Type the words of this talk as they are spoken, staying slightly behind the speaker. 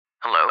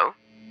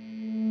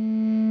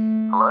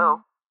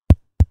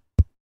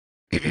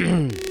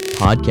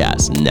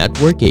Podcast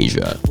Network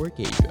Asia.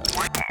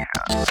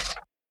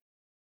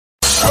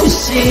 Oh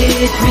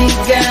shit,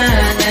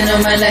 bigan,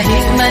 ano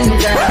malahig man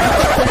ka.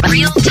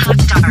 Real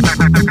Talk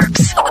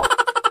Darbs.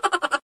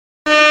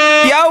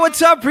 Yo,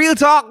 what's up? Real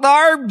Talk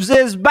Darbs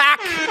is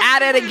back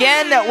at it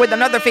again with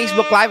another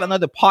Facebook Live,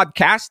 another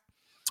podcast.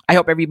 I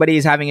hope everybody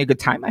is having a good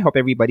time. I hope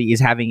everybody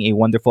is having a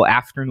wonderful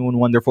afternoon,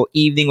 wonderful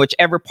evening,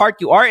 whichever part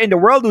you are in the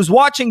world who's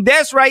watching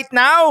this right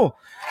now.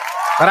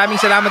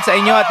 Maraming salamat sa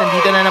inyo at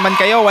nandito na naman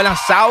kayo. Walang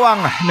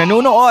sawang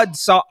nanonood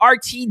sa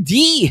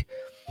RTD.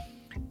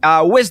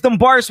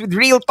 Wisdom Bars with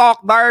Real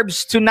Talk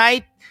Darbs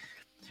tonight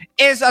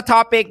is a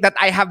topic that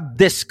I have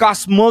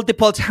discussed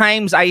multiple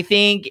times. I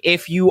think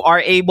if you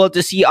are able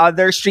to see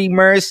other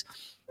streamers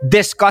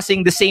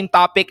discussing the same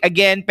topic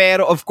again,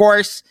 pero of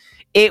course,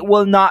 it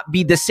will not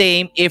be the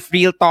same if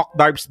Real Talk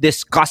Darbs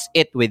discuss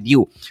it with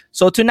you.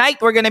 So tonight,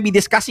 we're gonna be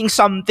discussing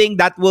something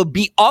that will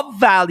be of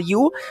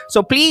value.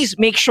 So please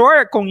make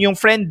sure kung yung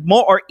friend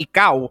mo or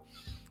ikaw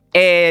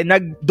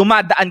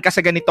dumadaan ka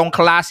sa ganitong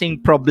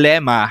klaseng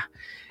problema,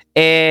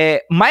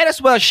 might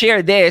as well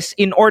share this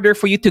in order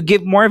for you to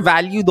give more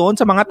value doon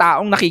sa mga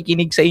taong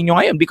nakikinig sa inyo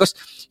ngayon, because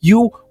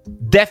you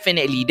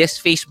definitely, this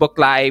Facebook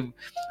Live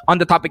on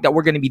the topic that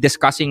we're gonna be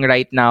discussing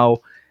right now,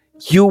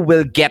 you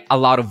will get a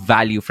lot of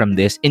value from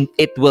this and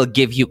it will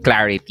give you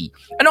clarity.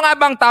 Ano nga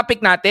bang topic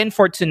natin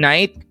for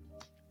tonight?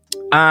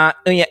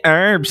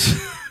 Herbs.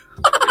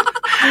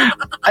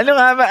 Ano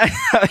nga ba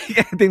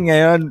topic natin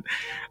ngayon?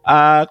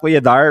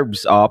 Kuya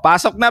Darbs. Oh,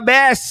 pasok na,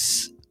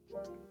 bes!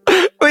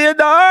 Kuya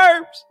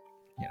Darbs!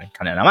 Yan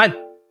ka na naman.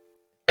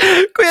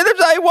 Kuya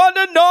Darbs, I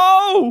wanna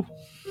know!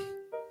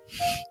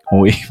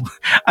 Uy.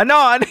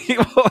 Ano?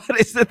 What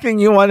is the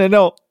thing you wanna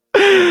know?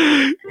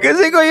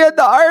 Kasi Kuya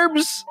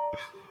Darbs,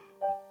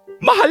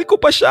 mahal ko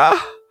pa siya.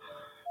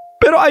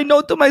 Pero I know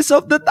to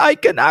myself that I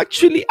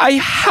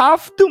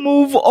have to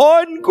move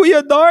on, Kuya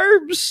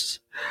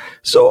Darbs.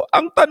 So,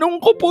 ang tanong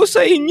ko po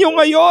sa inyo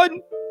ngayon,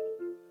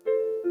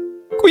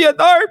 Kuya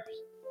Darbs,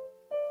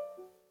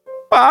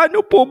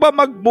 paano po ba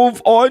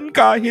mag-move on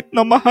kahit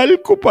na mahal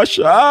ko pa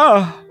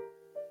siya?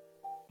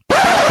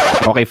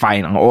 Okay,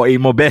 fine. Ang OA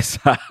mo,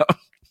 bes.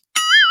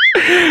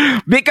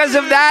 Because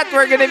of that,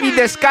 we're gonna be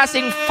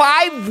discussing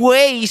 5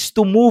 ways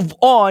to move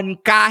on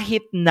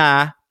kahit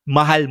na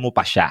mahal mo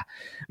pa siya.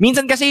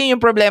 Minsan kasi yun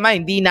yung problema,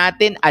 hindi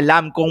natin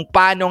alam kung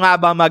paano nga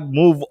ba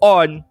mag-move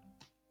on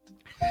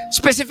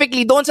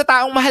specifically doon sa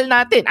taong mahal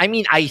natin. I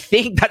mean, I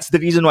think that's the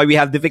reason why we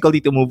have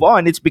difficulty to move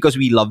on. It's because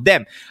we love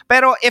them.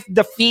 Pero if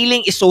the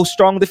feeling is so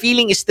strong, the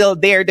feeling is still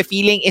there, the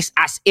feeling is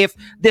as if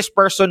this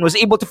person was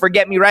able to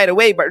forget me right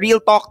away, but Real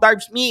Talk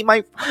Darbs,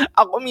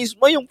 ako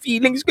mismo, yung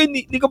feelings ko,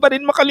 hindi ko pa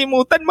rin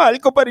makalimutan, mahal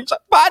ko pa rin siya.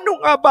 Paano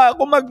nga ba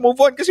ako mag-move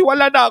on? Kasi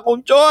wala na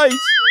akong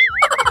choice.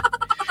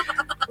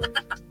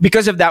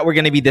 Because of that, we're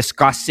going to be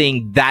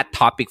discussing that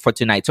topic for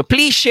tonight. So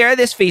please share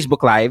this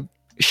Facebook Live.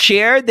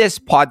 Share this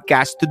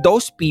podcast to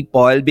those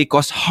people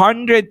because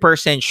 100%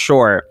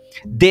 sure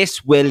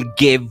this will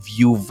give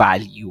you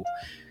value.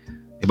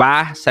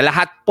 Diba? Sa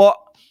lahat po,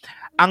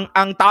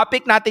 ang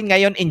topic natin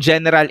ngayon in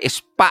general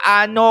is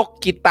paano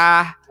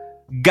kita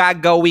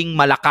gagawing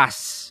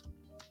malakas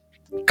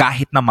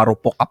kahit na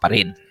marupok ka pa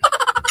rin.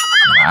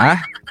 Diba?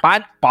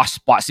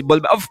 Possible.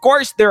 Of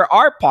course, there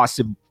are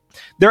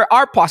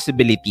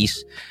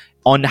possibilities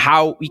on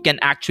how we can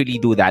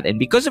actually do that. And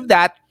because of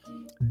that,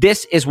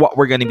 this is what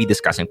we're gonna be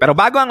discussing. Pero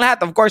bago ang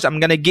lahat, of course,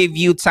 I'm gonna give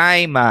you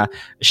time.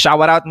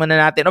 Shout out muna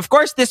natin. Of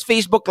course, this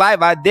Facebook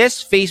Live,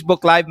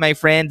 my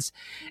friends,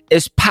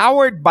 is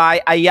powered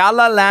by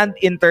Ayala Land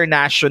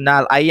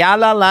International.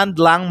 Ayala Land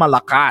lang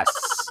malakas.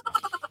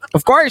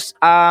 Of course,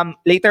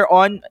 later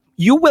on,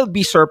 you will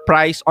be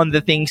surprised on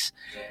the things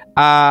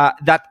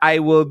that I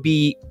will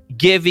be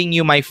giving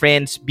you, my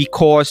friends,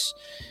 because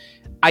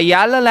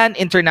Ayala Land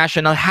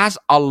International has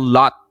a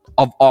lot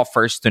of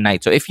offers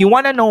tonight. So if you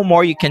want to know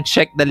more, you can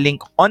check the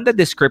link on the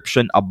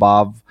description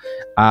above.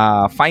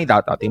 Find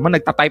out.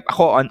 Nagtatype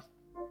ako on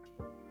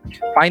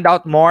find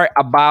out more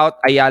about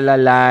Ayala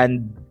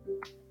Land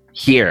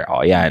here.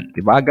 Oh, yan.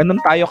 Diba?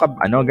 Ganun tayo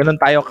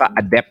ka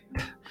adept.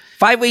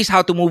 5 ways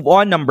how to move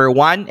on. Number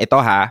 1, ito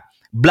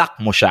block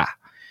mo siya.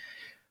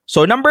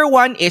 So number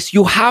 1 is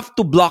you have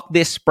to block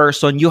this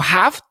person. You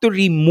have to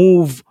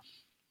remove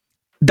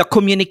the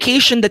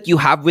communication that you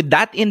have with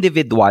that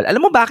individual.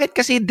 Alam mo bakit?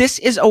 Kasi this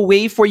is a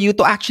way for you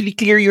to actually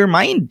clear your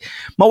mind.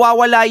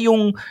 Mawawala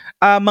yung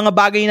mga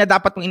bagay na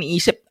dapat mong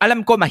iniisip.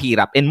 Alam ko,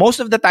 mahirap. And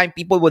most of the time,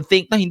 people would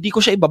think na hindi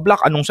ko siya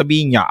ibablock. Anong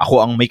sabihin niya?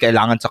 Ako ang may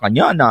kailangan sa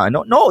kanya na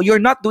ano? No, you're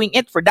not doing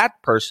it for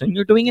that person.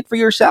 You're doing it for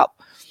yourself.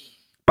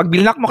 Pag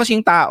binlock mo kasi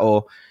yung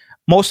tao,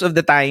 most of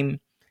the time,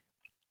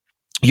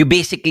 you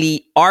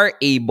basically are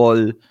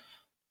able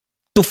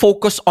to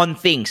focus on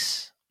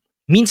things.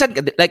 Minsan,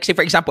 like say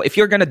for example, if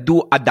you're gonna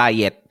do a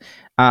diet,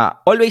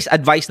 always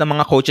advice ng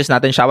mga coaches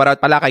natin, shout out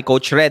pala kay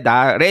Coach Red,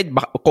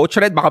 Coach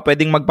Red, baka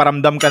pwedeng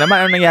magparamdam ka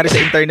naman. Ano nangyari sa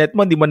internet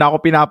mo? Hindi mo na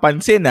ako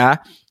pinapansin,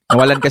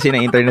 Nawalan kasi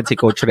ng internet si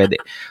Coach Red.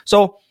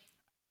 So,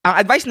 ang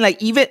advice nila,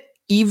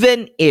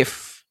 even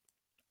if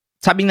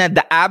sabi na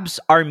the abs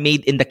are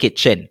made in the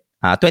kitchen.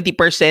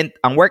 20%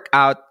 ang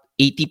workout,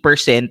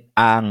 80%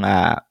 ang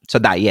sa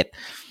diet.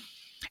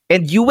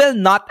 And you will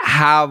not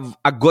have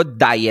a good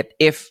diet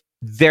if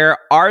there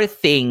are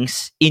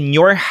things in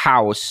your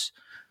house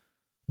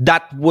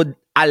that would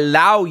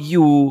allow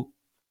you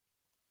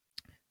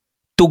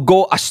to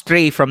go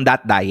astray from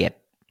that diet.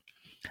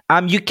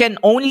 You can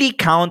only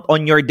count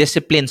on your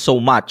discipline so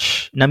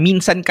much na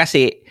minsan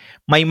kasi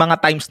may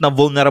mga times na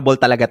vulnerable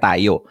talaga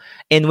tayo.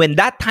 And when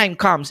that time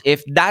comes,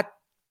 if that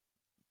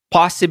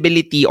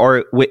possibility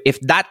or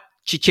if that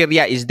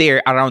chichirya is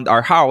there around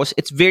our house,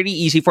 it's very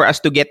easy for us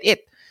to get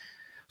it.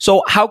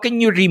 So how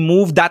can you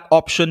remove that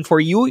option for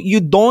you?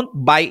 You don't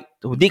buy,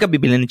 hindi ka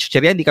bibili ng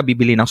chichirya, hindi ka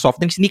bibili ng soft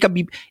drinks,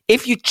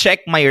 if you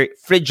check my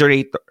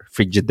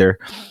refrigerator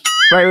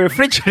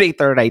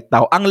right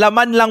now, ang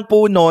laman lang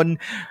po nun,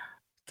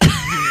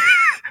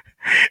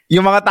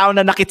 yung mga tao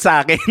na nakit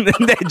sa akin.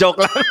 Hindi,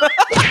 joke lang.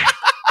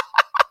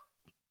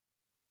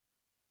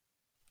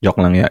 Joke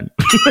lang yan.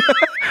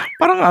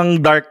 Parang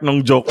ang dark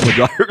nung joke mo,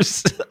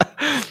 Jars.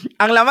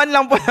 Ang laman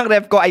lang po ng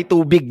ref ko ay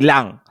tubig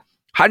lang.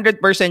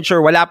 100% sure,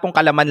 wala pong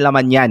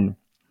kalaman-laman yan.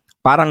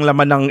 Parang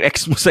laman ng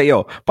ex mo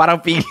sa'yo. Parang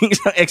feelings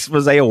ng ex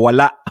mo sa'yo.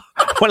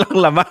 Walang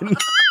laman.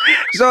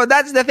 So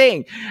that's the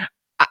thing.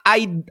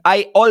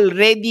 I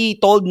already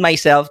told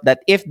myself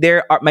that if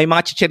there are may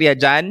mga chichirya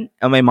dyan,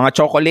 may mga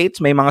chocolates,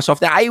 may mga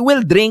soft, I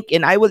will drink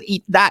and I will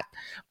eat that.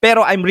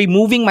 Pero I'm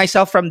removing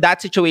myself from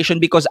that situation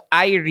because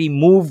I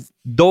remove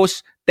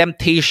those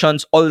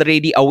temptations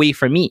already away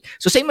from me.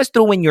 So same as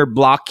true when you're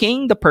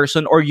blocking the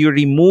person or you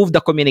remove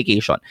the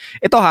communication.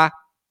 Ito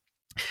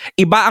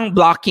iba ang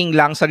blocking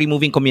lang sa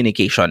removing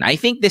communication. I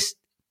think this,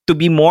 to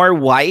be more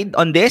wide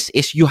on this,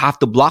 is you have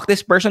to block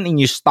this person and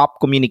you stop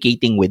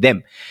communicating with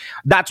them.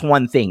 That's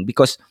one thing,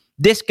 because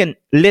this can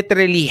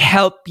literally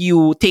help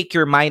you take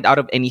your mind out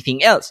of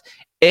anything else.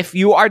 If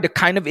you are the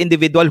kind of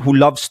individual who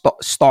loves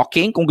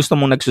stalking, kung gusto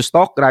mong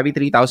nagsustalk, grabe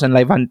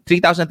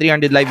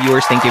 3,300 live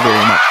viewers, thank you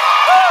very much.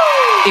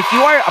 If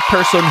you are a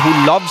person who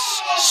loves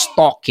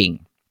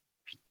stalking,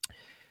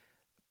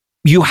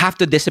 you have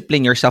to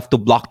discipline yourself to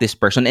block this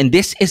person. And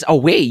this is a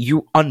way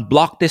you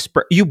unblock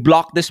you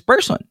block this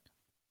person.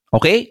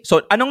 Okay?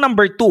 So, anong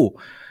number 2?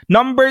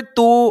 Number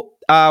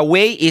 2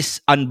 way is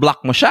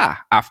unblock mo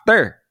siya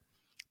after.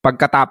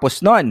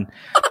 Pagkatapos nun.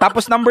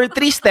 Tapos number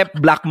 3 step,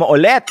 block mo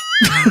ulit.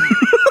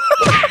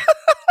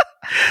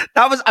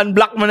 Tapos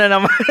unblock mo na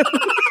naman.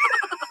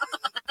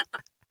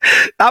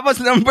 Tapos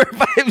number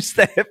 5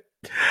 step,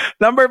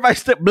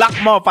 block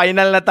mo.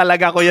 Final na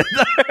talaga, Kuya.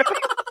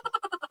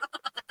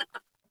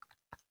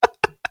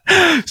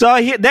 So,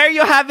 there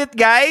you have it,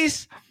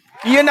 guys.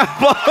 Yun na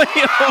po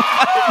yung 5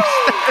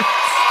 steps.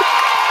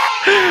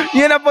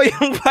 Yun na po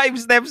yung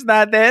 5 steps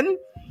natin.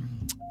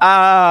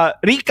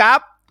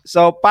 Recap.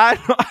 So,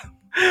 paano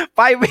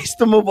 5 ways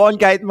to move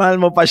on kahit mahal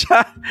mo pa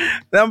siya.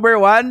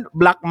 Number 1,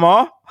 block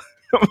mo.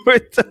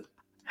 Number 2,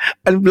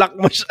 unblock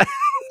mo siya.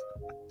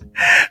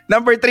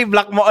 Number 3,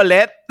 block mo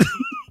ulit.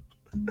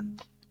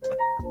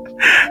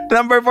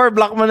 Number 4,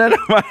 block mo na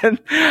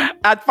naman.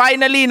 At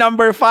finally,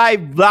 number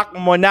 5, block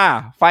mo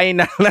na.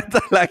 Final na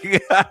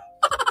talaga.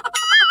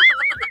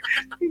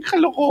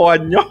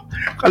 Kalokohan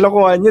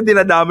nyo,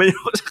 dinadamay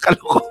nyo sa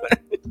kalokohan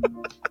nyo.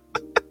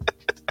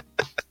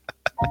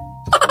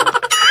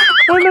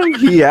 Walang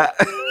hiya.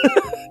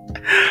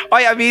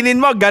 Oy, aminin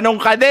mo, ganon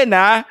ka din,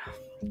 ha?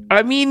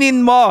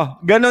 Aminin mo,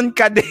 ganon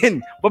ka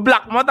din.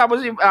 Block mo,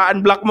 tapos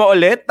unblock mo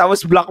ulit,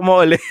 tapos block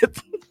mo ulit.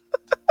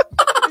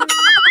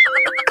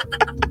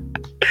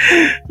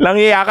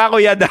 Langhiya ka,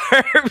 Kuya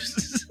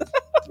Darbs.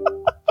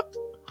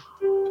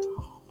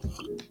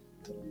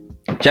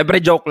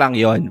 Siyempre, joke lang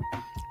yon.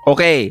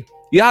 Okay,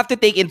 you have to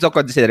take into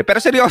consideration. Pero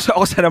seryoso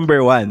ako sa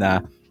number 1, ha?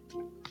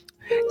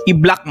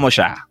 I-block mo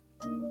siya.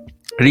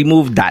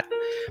 Remove that.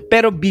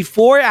 Pero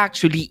before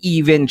actually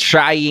even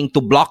trying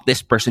to block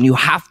this person, you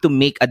have to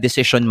make a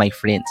decision, my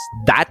friends.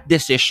 That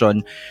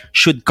decision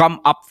should come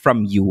up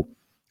from you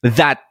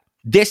that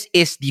this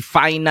is the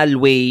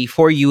final way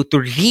for you to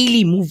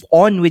really move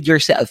on with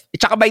yourself.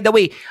 At saka, by the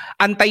way,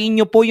 antayin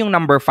nyo po yung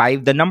number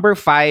 5. The number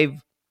 5,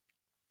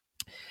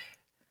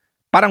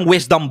 parang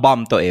wisdom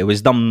bomb to eh.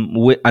 Wisdom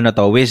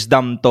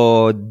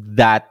to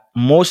that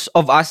most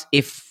of us,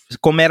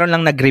 kung meron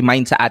lang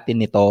nag-remind sa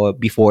atin nito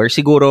before,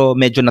 siguro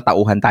medyo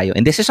natauhan tayo.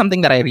 And this is something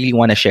that I really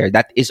want to share.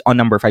 That is on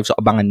number 5. So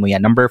abangan mo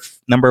yan. Number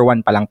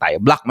 1 pa lang tayo.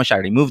 Block mo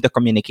siya. Remove the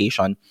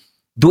communication.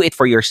 Do it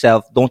for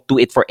yourself. Don't do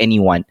it for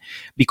anyone.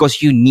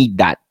 Because you need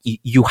that.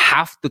 You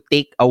have to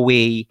take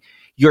away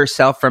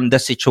yourself from the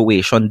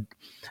situation.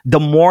 The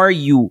more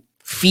you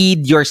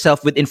feed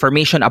yourself with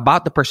information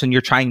about the person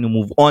you're trying to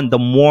move on,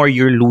 the more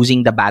you're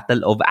losing the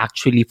battle of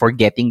actually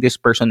forgetting this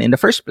person in the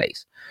first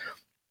place.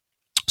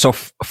 So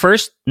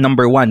first,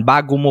 number 1,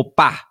 bago mo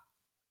pa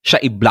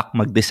siya i-block,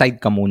 mag-decide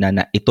ka muna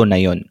na ito na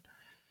yon.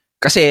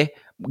 Kasi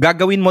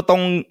gagawin mo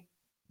tong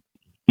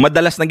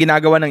madalas na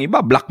ginagawa ng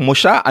iba. Block mo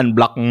siya,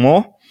 unblock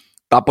mo,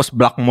 tapos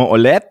block mo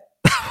ulit,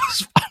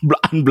 tapos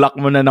unblock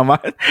mo na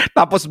naman.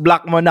 Tapos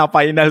block mo na,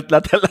 final na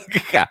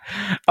talaga ka.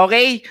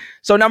 Okay?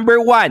 So number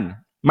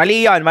 1,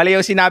 mali yun. Mali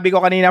yung sinabi ko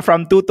kanina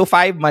from 2 to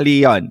 5,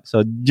 mali yun.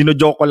 So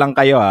ginujoke ko lang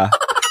kayo ha.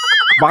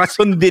 Baka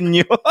sundin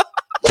nyo.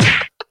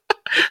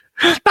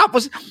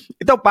 Tapos,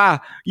 ito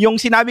pa,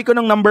 yung sinabi ko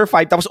ng number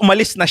 5, tapos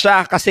umalis na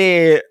siya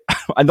kasi,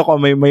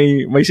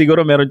 may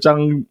siguro meron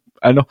siyang,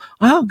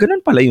 ganun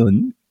pala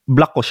yun.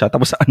 Block ko siya,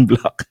 tapos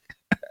unblock.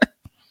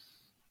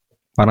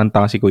 Parang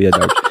tanga si Kuya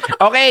Darb.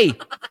 Okay.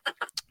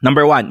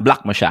 Number 1,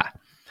 block mo siya.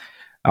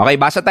 Okay,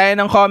 basa tayo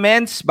ng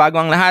comments bago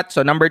ang lahat.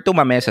 So, number 2,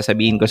 mamaya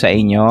sasabihin ko sa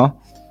inyo.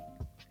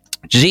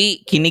 G,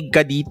 kinig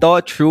ka dito.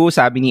 True,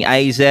 sabi ni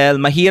Aizel.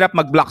 Mahirap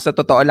mag-block sa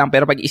totoo lang,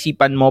 pero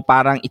pag-isipan mo,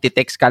 parang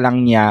iti-text ka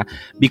lang niya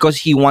because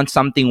he wants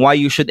something. Why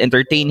you should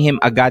entertain him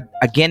agad,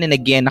 again and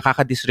again,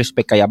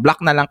 nakaka-disrespect kaya.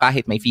 Block na lang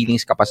kahit may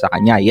feelings ka pa sa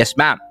kanya. Yes,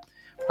 ma'am.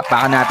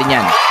 Baktakan natin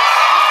yan.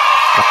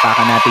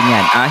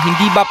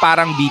 Hindi ba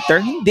parang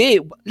bitter?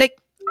 Hindi.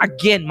 Like,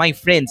 again, my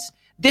friends,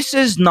 this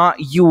is not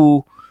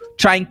you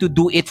trying to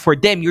do it for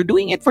them. You're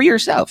doing it for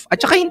yourself.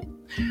 At saka,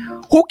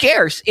 who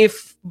cares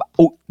if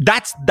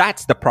that's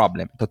the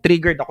problem. So,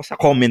 triggered ako sa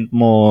comment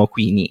mo,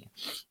 Queenie.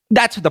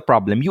 That's the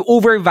problem. You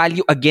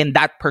overvalue again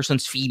that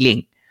person's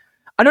feeling.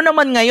 Ano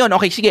naman ngayon?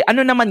 Okay, sige.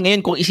 Ano naman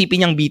ngayon kung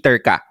isipin niyang bitter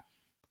ka?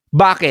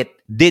 Bakit?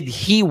 Did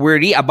he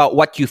worry about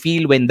what you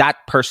feel when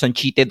that person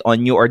cheated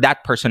on you or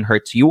that person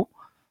hurts you?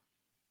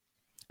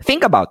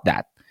 Think about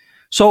that.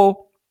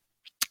 So,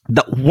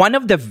 one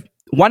of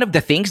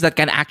the things that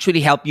can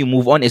actually help you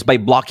move on is by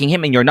blocking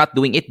him, and you're not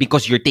doing it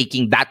because you're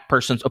taking that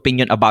person's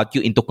opinion about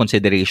you into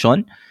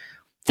consideration.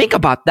 Think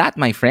about that,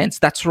 my friends.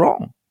 That's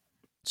wrong.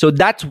 So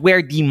that's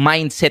where the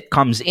mindset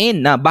comes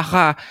in na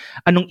baka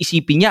anong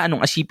isipin niya,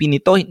 anong isipin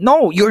nito.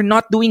 No, you're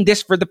not doing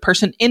this for the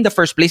person in the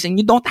first place, and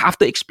you don't have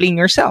to explain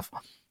yourself.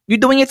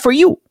 You're doing it for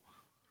you.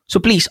 So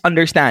please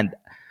understand,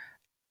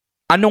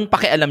 anong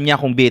pakialam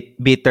niya kung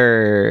bitter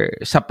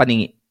sa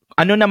paningin?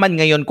 Ano naman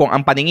ngayon kung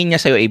ang paningin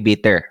niya sa'yo ay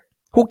bitter?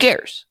 Who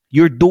cares?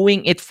 You're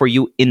doing it for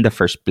you in the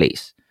first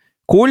place.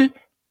 Cool?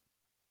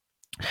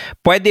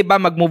 Pwede ba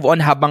mag-move on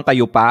habang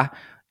kayo pa?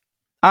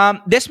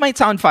 This might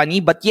sound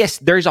funny, but yes,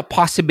 there's a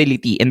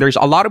possibility, and there's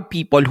a lot of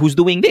people who's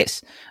doing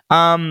this.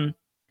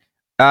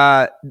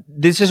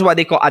 This is what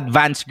they call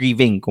advanced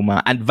grieving,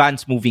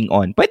 advanced moving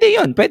on. Pwede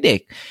yun,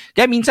 pwede.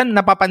 Kaya minsan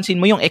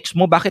napapansin mo yung ex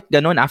mo, bakit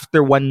ganun?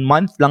 After 1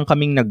 month lang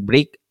kaming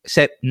nag-break,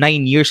 9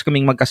 years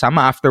kaming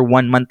magkasama, after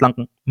 1 month lang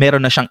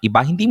meron na siyang iba.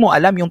 Hindi mo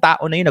alam yung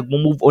tao na yun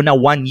nag-move on na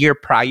 1 year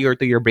prior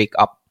to your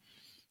breakup.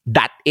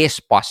 That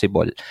is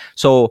possible.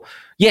 So,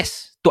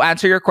 yes, to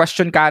answer your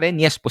question, Karen,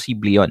 yes,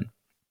 posible yun.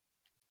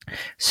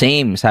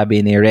 Same,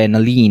 sabi ni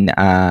Renaline.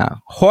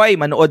 Hoy,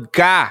 manood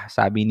ka,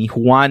 sabi ni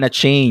Juana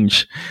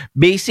Change.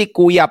 Basic,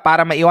 kuya,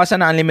 para maiwasan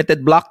ang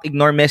unlimited block,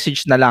 ignore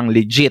message na lang,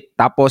 legit.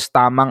 Tapos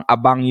tamang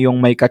abang yung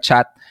may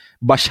ka-chat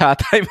ba siya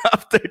time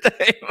after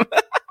time.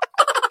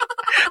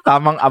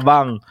 Tamang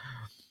abang.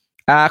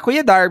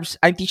 Kuya Darbs,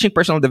 I'm teaching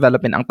personal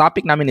development. Ang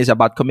topic namin is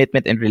about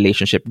commitment and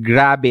relationship.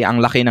 Grabe,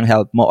 ang laki ng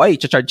help mo. Oy,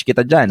 charge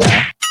kita dyan.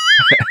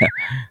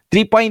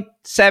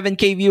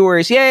 3.7k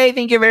viewers. Yay,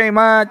 thank you very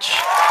much.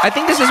 I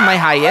think this is my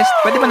highest.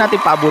 Pwede ba natin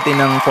paabutin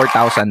ng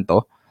 4,000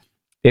 to?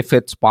 If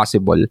it's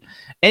possible.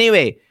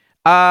 Anyway,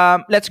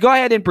 let's go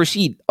ahead and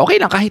proceed. Okay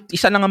lang, kahit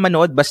isa lang ang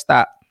manood,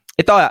 basta.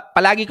 Ito,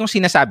 palagi kong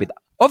sinasabi.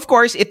 Of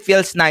course, it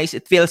feels nice.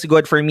 It feels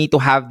good for me to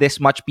have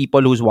this much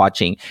people who's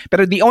watching.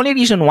 Pero the only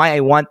reason why I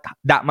want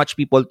that much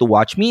people to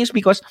watch me is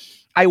because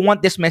I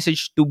want this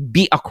message to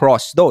be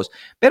across those.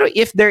 Pero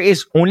if there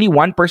is only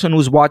one person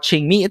who's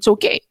watching me, it's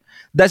okay.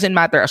 Doesn't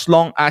matter as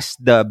long as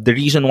the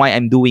reason why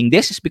I'm doing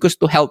this is because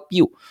to help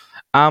you.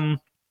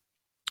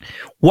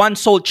 One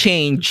soul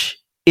change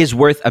is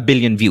worth 1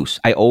 billion views.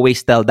 I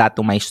always tell that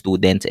to my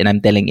students, and I'm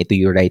telling it to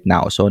you right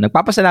now. So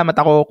nagpapasalamat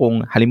ako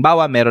kung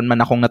halimbawa meron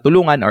man akong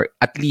natulungan or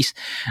at least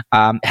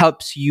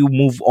helps you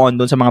move on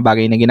dun sa mga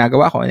bagay na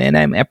ginagawa ko, and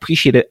I'm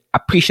appreciative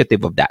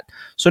of that.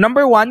 So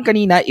number 1,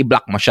 kanina,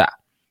 i-block mo siya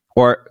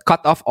or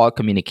cut off all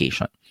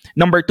communication.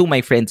 Number 2,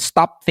 my friend,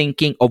 stop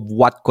thinking of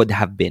what could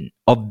have been,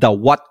 of the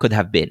what could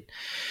have been.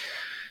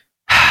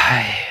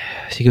 Ay,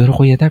 siguro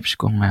Kuya Darbs,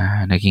 kung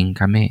naging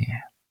kami,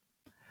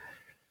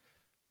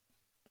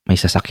 may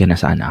sasakyan na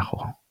sana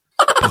ako.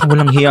 Baka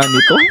walang hiya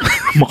nito.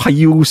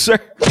 Maka-user.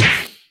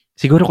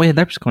 Siguro Kuya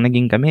Darbs, kung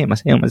naging kami,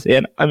 masaya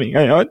na kami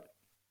ngayon.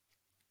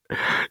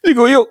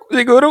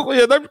 Siguro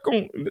Kuya Darbs,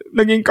 kung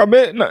naging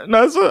kami,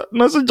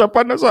 nasa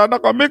Japan na sana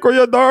kami,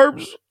 Kuya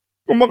Darbs.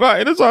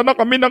 Kumakain na sana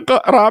kami ng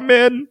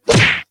ramen.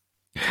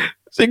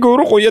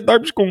 Siguro Kuya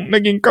Darbs, kung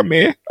naging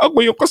kami,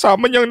 ako yung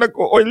kasama niyang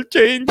nag-oil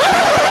change.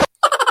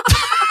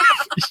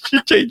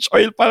 Change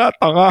oil pala,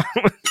 tanga.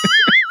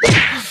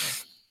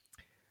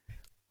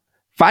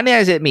 Funny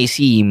as it may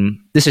seem,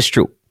 this is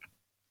true.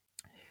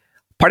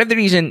 Part of the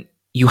reason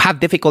you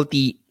have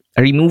difficulty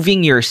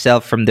removing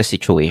yourself from the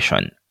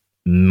situation,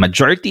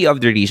 majority of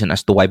the reason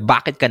as to why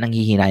bakit ka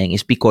nanghihinayang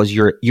is because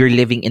you're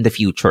living in the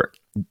future.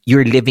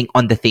 You're living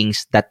on the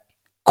things that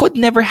could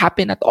never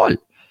happen at all.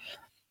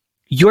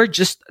 you're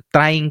just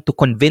trying to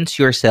convince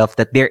yourself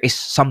that there is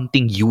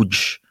something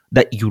huge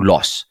that you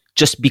lost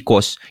just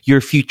because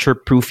you're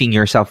future-proofing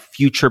yourself,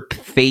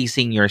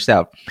 future-facing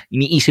yourself.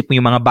 Iniisip mo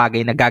yung mga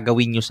bagay na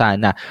gagawin nyo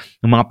sana,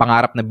 yung mga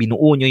pangarap na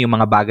binuo nyo, yung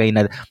mga bagay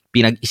na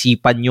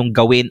pinag-isipan nyong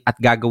gawin at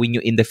gagawin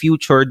nyo in the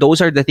future.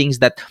 Those are the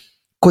things that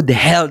could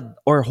help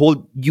or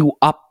hold you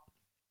up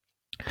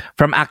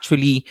from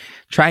actually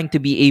trying to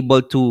be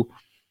able to,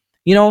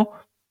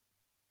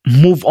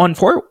 move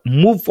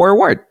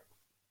forward.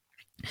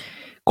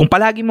 Kung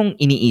palagi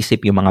mong iniisip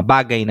yung mga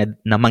bagay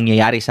na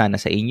mangyayari sana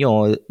sa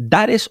inyo,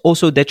 that is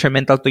also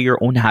detrimental to your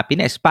own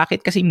happiness.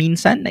 Bakit? Kasi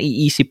minsan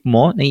naiisip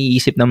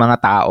ng mga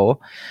tao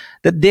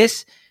that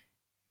this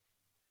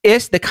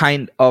is the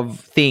kind of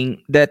thing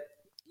that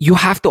you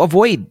have to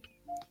avoid.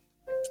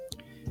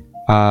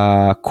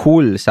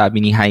 Cool,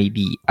 sabi ni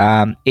Heidi.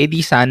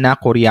 Di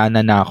sana Koreana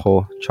na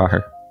ako.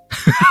 Char.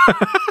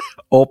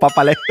 Opa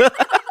pala.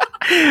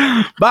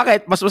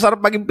 Bakit? Mas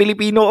masarap maging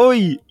Pilipino,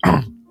 oy.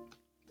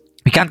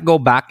 We can't go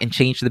back and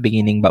change the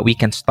beginning, but we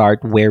can start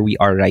where we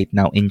are right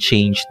now and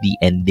change the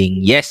ending.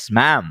 Yes,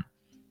 ma'am.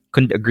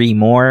 Couldn't agree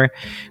more.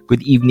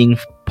 Good evening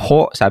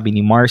po, sabi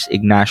ni Mars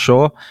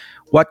Ignacio.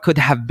 What could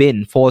have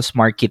been false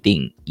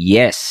marketing?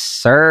 Yes,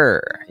 sir.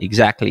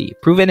 Exactly.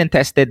 Proven and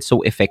tested, so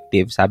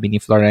effective, sabi ni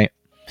Flora.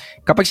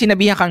 Kapag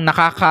sinabihan kang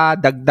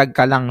nakakadagdag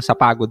ka lang sa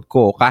pagod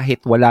ko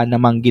kahit wala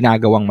namang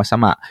ginagawang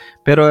masama,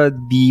 pero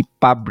di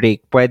pa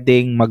break,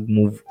 pwedeng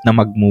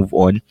mag-move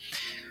on.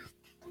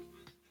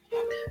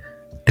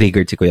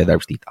 Triggered si Kuya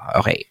Darbs dito.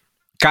 Okay.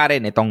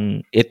 Karen,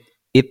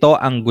 ito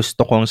ang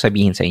gusto kong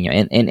sabihin sa inyo.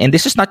 And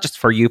this is not just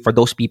for you, for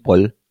those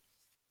people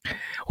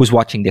who's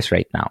watching this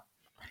right now.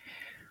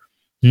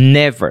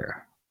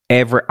 Never,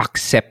 ever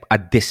accept a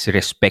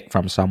disrespect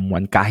from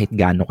someone kahit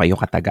gaano kayo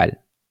katagal.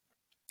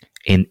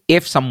 And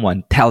if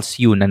someone tells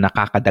you na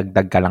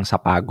nakakadagdag ka lang sa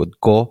pagod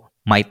ko,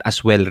 might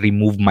as well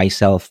remove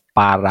myself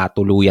para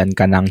tuluyan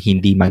ka ng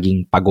hindi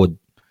maging pagod.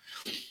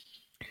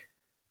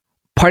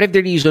 Part of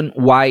the reason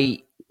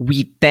why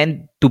we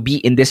tend to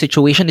be in this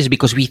situation is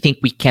because we think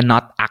we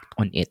cannot act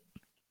on it.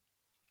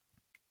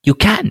 You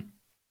can.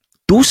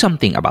 Do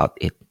something about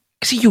it.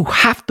 Kasi you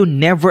have to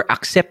never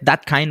accept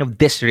that kind of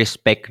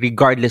disrespect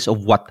regardless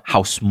of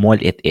how small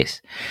it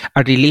is.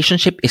 A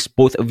relationship is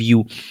both of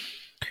you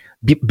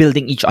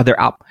building each other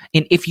up.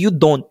 And if you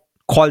don't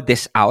call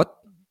this out,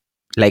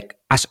 like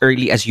as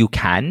early as you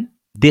can,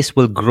 this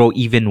will grow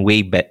even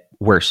way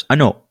worse.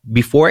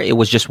 Before it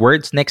was just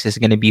words, next is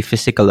gonna be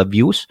physical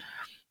abuse.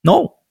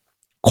 No.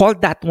 Call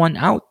that one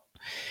out.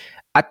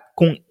 At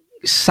kung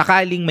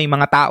sakaling may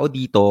mga tao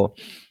dito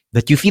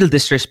that you feel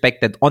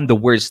disrespected on the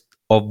worst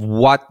of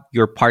what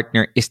your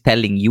partner is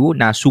telling you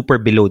na super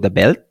below the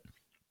belt,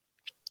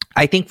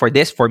 I think for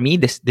me,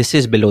 this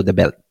is below the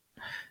belt.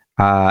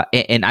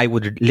 And I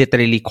would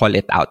literally call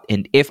it out.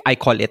 And if I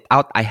call it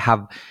out, I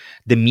have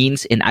the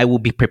means and I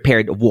will be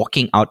prepared of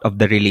walking out of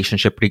the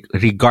relationship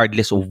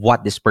regardless of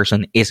what this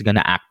person is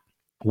gonna act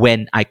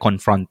when I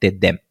confronted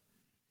them.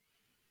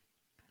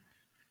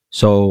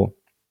 So,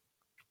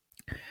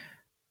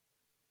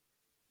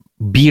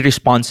 be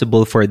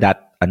responsible for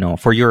that.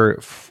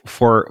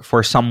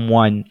 For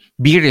someone,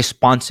 be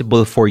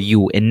responsible for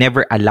you and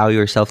never allow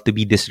yourself to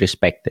be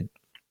disrespected.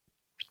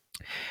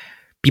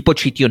 People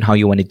treat you on how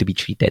you wanted to be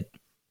treated.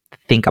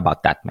 Think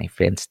about that, my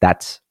friends.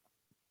 That's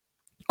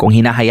kung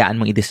hinahayaan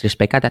mong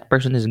i-disrespect ka, that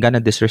person is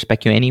gonna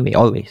disrespect you anyway,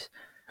 always.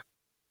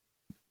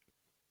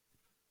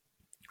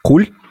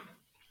 Cool?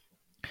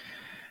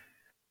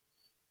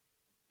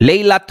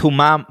 Layla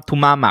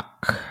Tumamak.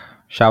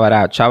 Shout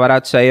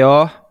out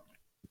sa'yo.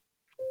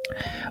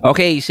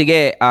 Okay,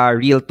 sige.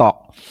 Real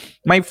talk.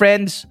 My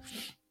friends,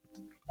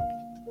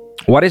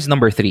 what is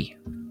number 3?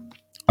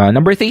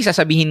 Number 3,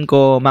 sasabihin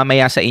ko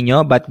mamaya sa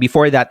inyo. But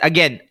before that,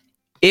 again,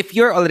 if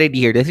you're already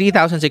here, the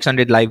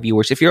 3,600 live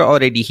viewers, if you're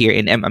already here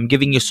and I'm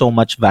giving you so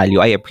much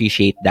value, I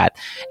appreciate that.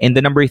 And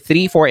the number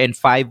 3, 4, and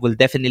 5 will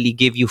definitely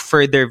give you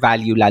further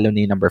value, lalo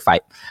na yung number 5.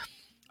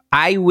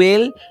 I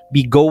will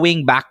be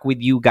going back with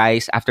you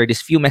guys after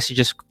this few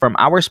messages from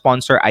our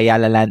sponsor,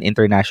 Ayala Land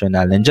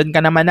International. Nandyan ka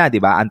naman na, di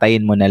ba?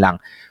 Antayin mo na lang.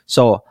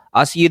 So,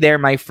 I'll see you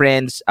there, my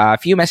friends. A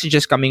few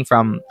messages coming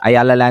from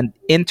Ayala Land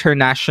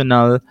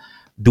International,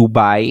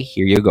 Dubai.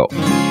 Here you go.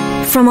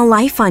 From a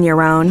life on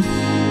your own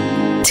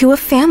to a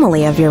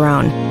family of your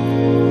own.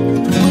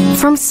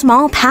 From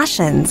small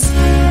passions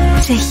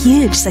to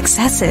huge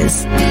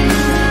successes.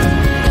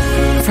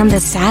 From the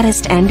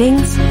saddest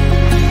endings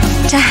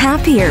to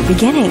happier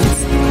beginnings.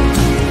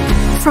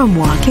 From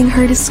walking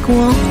her to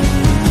school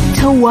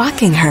to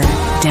walking her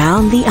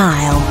down the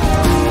aisle.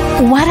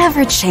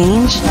 Whatever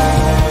change,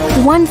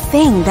 one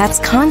thing that's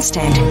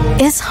constant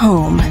is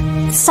home.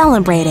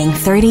 Celebrating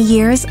 30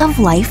 years of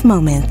life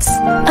moments.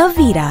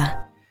 Avida.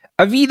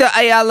 Avida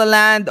Ayala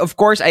Land, of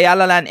course,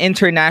 Ayala Land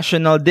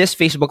International. This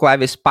Facebook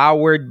Live is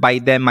powered by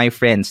them, my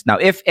friends.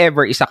 Now, if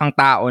ever isa kang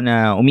tao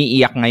na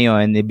umiiyak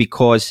ngayon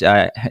because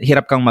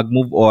hirap kang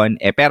mag-move on,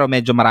 pero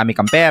medyo marami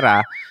kang pera,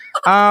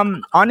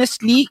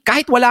 Honestly,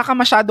 kahit wala ka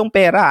masyadong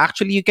pera,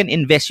 actually you can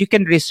invest. You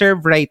can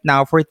reserve right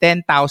now for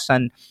 10,000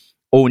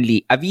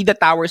 only. Avida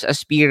Towers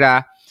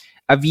Aspira,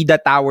 Avida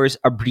Towers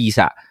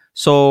Abrisa.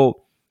 So,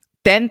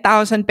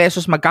 10,000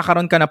 pesos,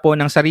 magkakaroon ka na po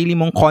ng sarili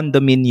mong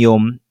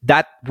condominium.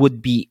 That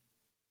would be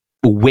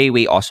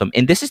way awesome.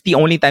 And this is the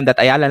only time that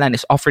Ayala Land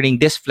is offering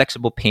this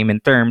flexible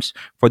payment terms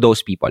for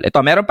those people.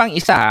 Ito, meron pang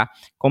isa ha.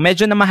 Kung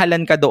medyo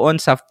namahalan ka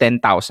doon sa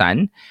 10,000,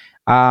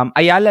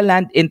 Ayala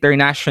Land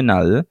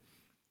International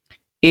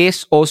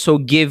is also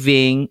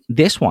giving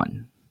this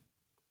one.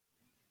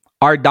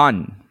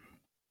 Ardan.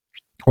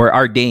 Or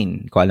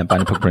Ardane. Ko alam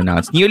paano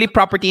pag-pronounce. Newly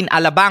property in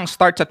Alabang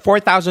starts at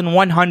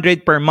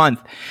 4,100 per month.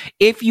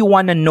 If you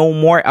want to know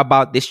more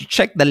about this, you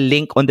check the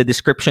link on the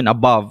description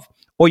above.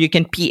 Or you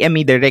can PM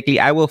me directly.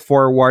 I will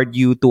forward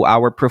you to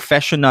our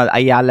professional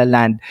Ayala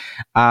Land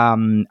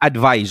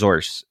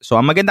advisors.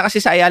 So, ang maganda kasi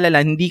sa Ayala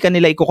Land, hindi ka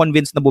nila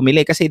i-convince na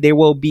bumili kasi there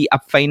will be a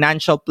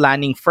financial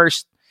planning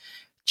first.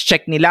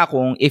 Check nila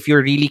kung if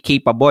you're really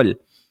capable.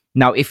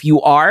 Now, if you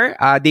are,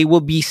 they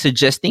will be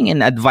suggesting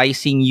and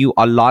advising you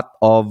a lot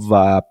of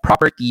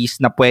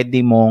properties na pwede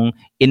mong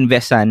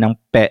investan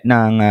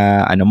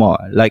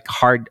like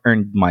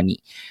hard-earned money.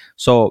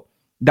 So,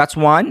 that's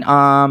one.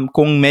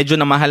 Kung medyo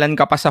namahalan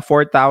ka pa sa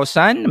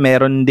 4,000,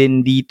 meron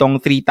din ditong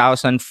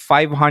 3,500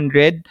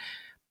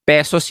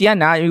 pesos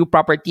yan. Yung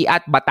property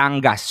at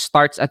Batangas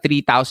starts at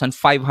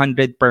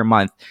 3,500 per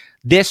month.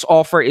 This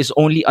offer is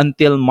only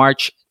until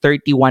March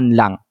 31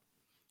 lang.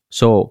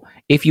 So,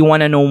 if you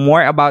want to know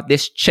more about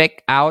this,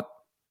 check out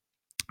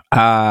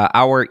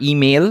our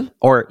email,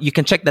 or you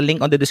can check the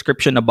link on the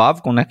description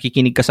above kung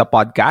nakikinig ka sa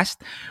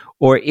podcast.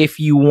 Or if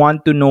you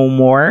want to know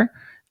more,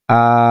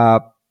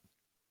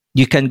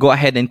 you can go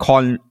ahead and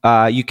call,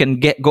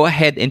 go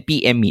ahead and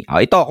PM me.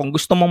 Ito, kung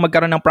gusto mong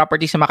magkaroon ng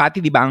property sa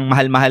Makati, di ba ang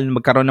mahal-mahal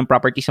magkaroon ng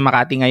property sa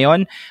Makati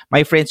ngayon?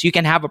 My friends, you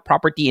can have a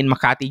property in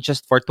Makati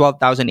just for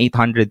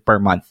 12,800 per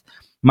month.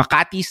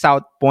 Makati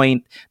South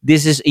Point,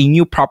 this is a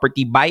new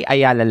property by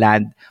Ayala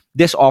Land.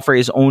 This offer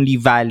is only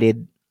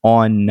valid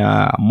on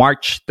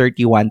March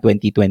 31,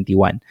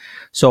 2021.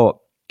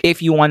 So,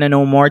 if you want to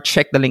know more,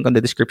 check the link on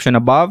the description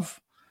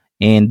above.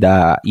 And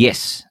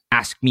yes,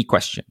 ask me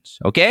questions.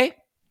 Okay?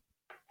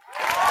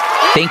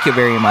 Thank you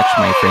very much,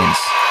 my friends.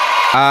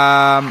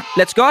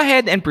 Let's go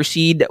ahead and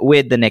proceed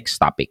with the next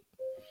topic.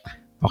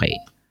 Okay.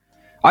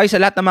 Okay, sa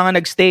lahat ng mga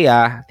nagstay,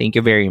 thank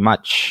you very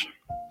much.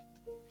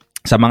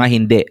 Sa mga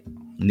hindi,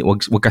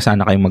 wag ka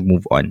sana kayong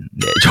mag-move on.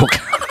 Joke.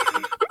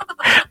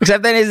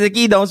 Acceptance is the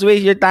key. Don't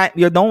waste your time.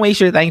 You don't waste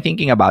your time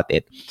thinking about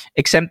it.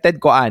 Exempted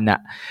ko,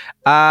 Ana.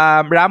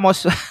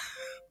 Ramos.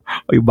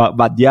 Oy,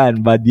 bad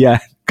yan.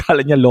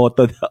 Kala niya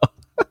loto daw.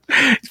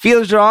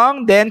 Feels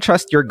wrong? Then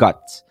trust your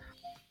guts.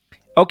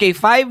 Okay,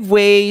 5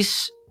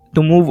 ways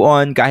to move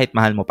on kahit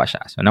mahal mo pa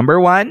siya. So, number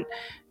 1,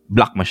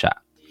 block mo siya.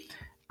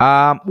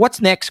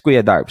 What's next,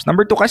 Kuya Darbs?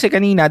 Number 2, kasi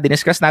kanina,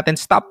 diniscuss natin,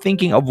 stop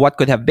thinking of what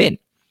could have been.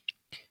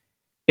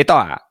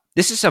 Ito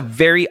this is a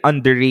very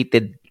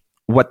underrated,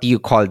 what do you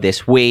call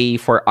this, way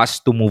for us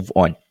to move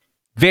on.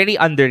 Very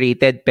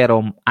underrated,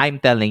 pero I'm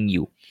telling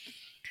you,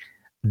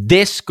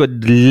 this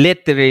could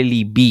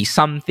literally be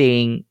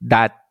something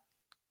that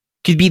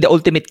could be the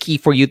ultimate key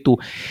for you to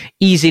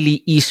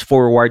easily ease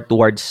forward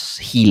towards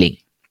healing.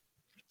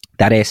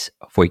 That is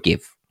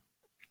forgive.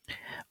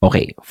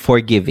 Okay,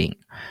 forgiving.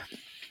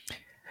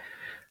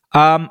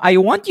 I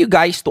want you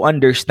guys to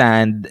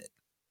understand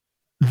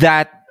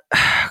that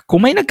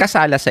kung may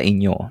nagkasala sa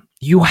inyo,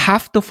 you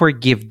have to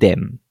forgive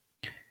them.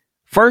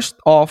 First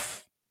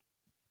off,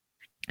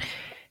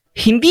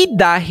 hindi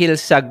dahil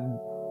sa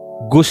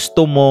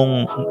gusto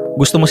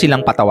mo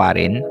silang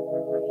patawarin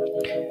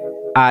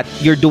at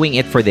you're doing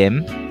it for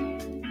them.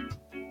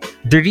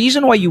 The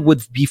reason why you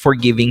would be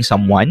forgiving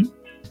someone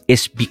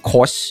is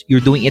because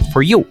you're doing it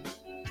for you.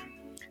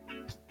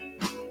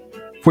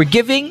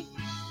 Forgiving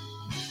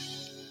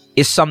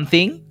is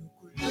something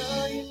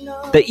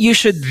that you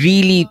should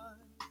really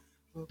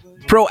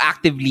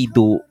proactively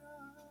do,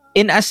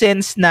 in a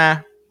sense na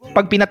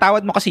pag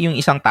pinatawad mo kasi yung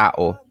isang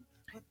tao,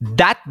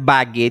 that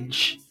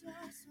baggage,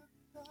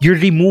 you're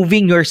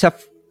removing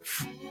yourself,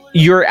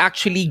 you're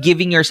actually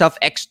giving yourself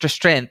extra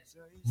strength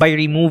by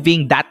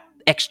removing that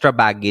extra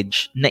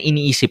baggage na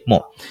iniisip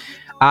mo.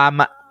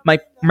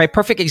 My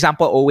perfect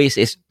example always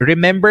is,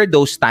 remember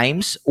those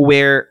times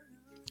where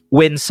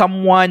when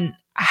someone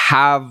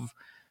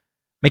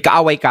may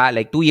kaaway ka,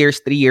 like 2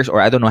 years, 3 years, or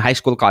I don't know, high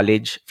school,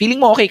 college, feeling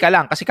mo okay ka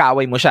lang kasi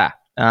kaaway mo siya.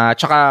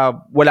 Tsaka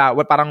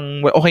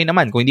parang okay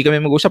naman. Kung hindi kami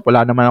mag-usap,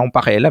 wala naman akong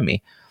pakialam eh.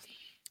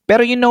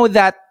 Pero you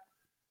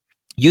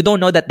don't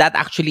know that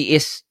actually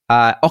is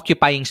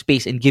occupying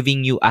space and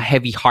giving you a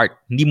heavy heart.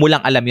 Hindi mo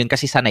lang alam yun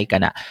kasi sanay ka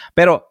na.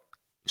 Pero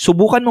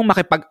subukan mong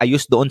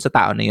makipag-ayos doon sa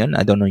tao na yun.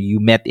 I don't know,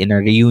 you met in a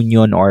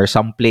reunion or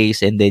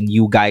someplace and then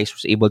you guys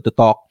was able to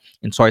talk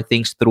and sort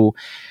things through.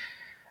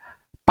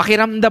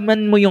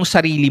 Pakiramdaman mo yung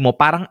sarili mo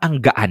parang ang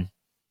gaan.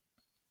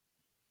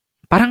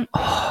 Parang,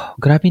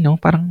 grabe no?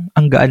 Parang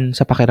ang gaan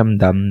sa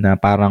pakiramdam na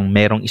parang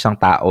merong isang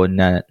tao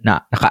na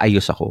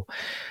nakaayos ako.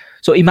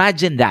 So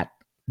imagine that.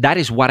 that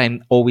is what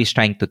I'm always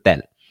trying to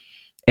tell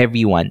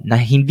everyone, na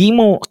hindi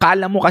mo,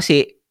 kala mo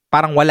kasi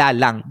parang wala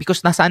lang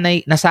because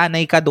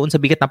nasanay ka doon sa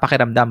bigat na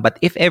pakiramdam.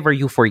 But if ever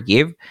you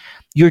forgive,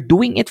 you're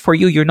doing it for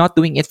you. You're not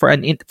doing it for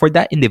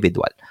that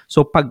individual.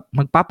 So pag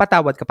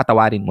magpapatawad ka,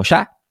 patawarin mo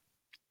siya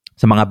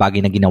sa mga bagay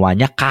na ginawa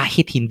niya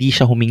kahit hindi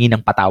siya humingi ng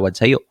patawad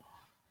sa'yo.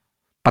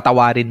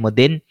 Patawarin mo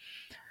din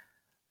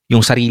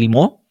yung sarili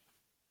mo.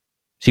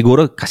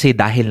 Siguro kasi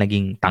dahil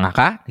naging tanga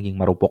ka, naging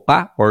marupok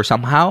ka, or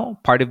somehow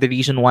part of the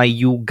reason why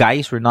you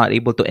guys were not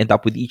able to end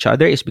up with each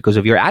other is because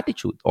of your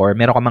attitude, or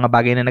meron ka mga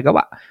bagay na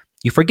nagawa.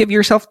 You forgive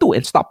yourself too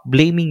and stop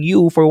blaming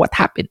you for what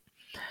happened.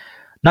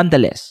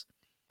 Nonetheless,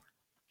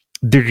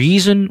 the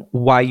reason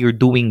why you're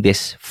doing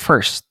this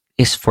first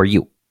is for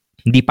you.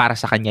 Hindi para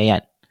sa kanya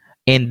yan.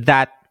 And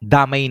that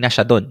damay na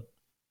siya dun.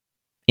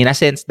 In a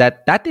sense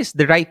that is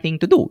the right thing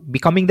to do,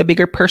 becoming the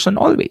bigger person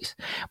always.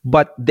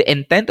 But the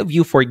intent of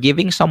you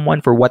forgiving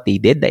someone for what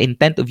they did, the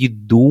intent of you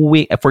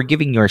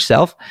forgiving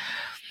yourself,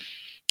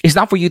 is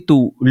not for you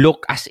to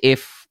look as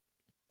if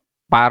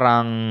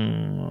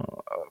parang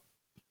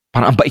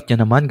ang bait niya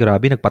naman,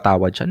 grabe,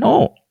 nagpatawad siya.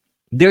 No.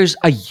 There's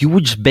a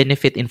huge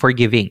benefit in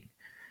forgiving.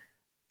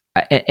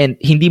 And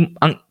hindi,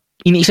 ang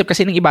iniisip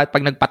kasi ng iba,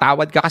 pag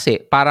nagpatawad ka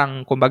kasi,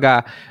 parang,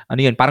 kumbaga,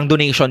 parang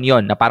donation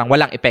yon na parang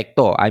walang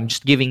epekto. I'm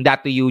just giving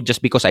that to you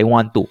just because I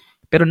want to.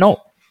 Pero no.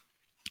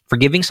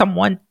 Forgiving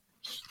someone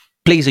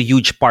plays a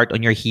huge part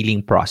on your healing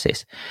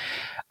process.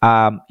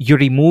 You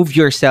remove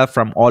yourself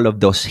from all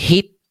of those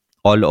hate,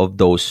 all of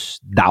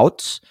those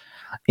doubts.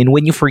 And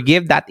when you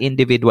forgive that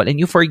individual and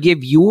you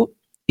forgive you,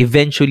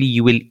 eventually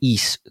you will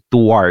ease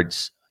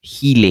towards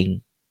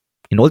healing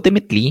and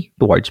ultimately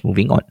towards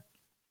moving on.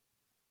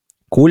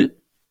 Cool?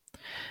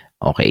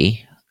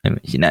 Okay.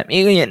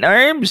 Sinabi ko yan,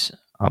 Herbs.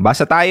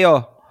 Basa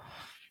tayo.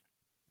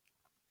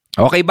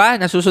 Okay ba?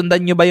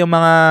 Nasusundan nyo ba yung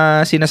mga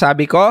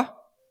sinasabi ko?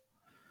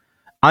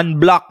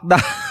 Unblock the...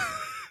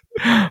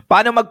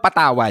 Paano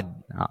magpatawad?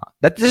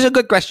 That is a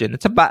good question.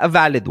 It's a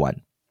valid one.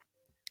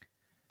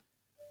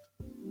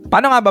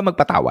 Paano nga ba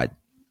magpatawad?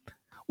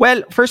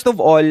 Well, first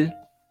of all,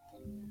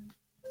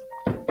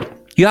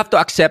 you have to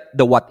accept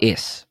the what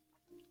is.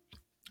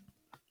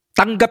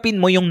 Tanggapin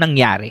mo yung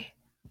nangyari.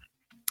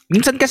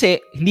 Minsan kasi,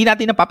 hindi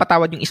natin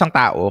napapatawad yung isang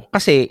tao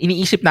kasi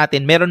iniisip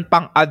natin meron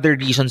pang other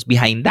reasons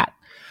behind that.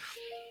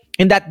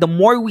 And that the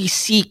more we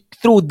seek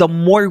through, the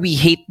more we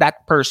hate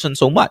that person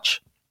so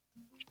much.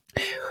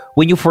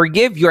 When you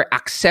forgive, you're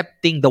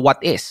accepting the what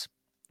is.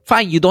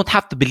 Fine, you don't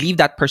have to believe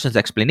that person's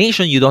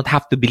explanation. You don't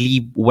have to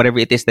believe whatever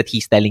it is that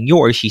he's telling you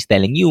or she's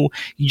telling you.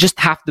 You just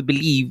have to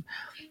believe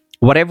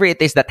whatever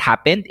it is that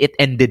happened, it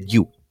ended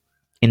you.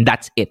 And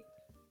that's it.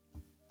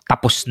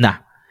 Tapos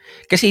na.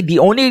 Kasi the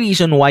only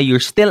reason why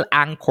you're still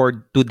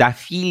anchored to the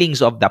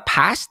feelings of the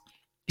past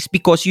is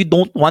because you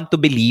don't want to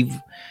believe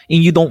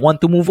and you don't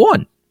want to move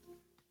on.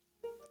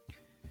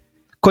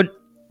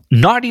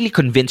 Not really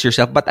convince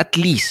yourself, but at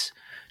least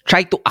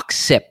try to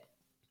accept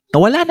na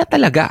wala na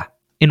talaga.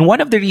 And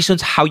one of the reasons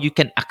how you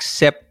can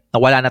accept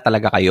na wala na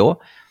talaga kayo,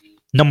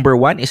 number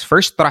one is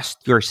first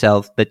trust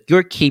yourself that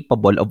you're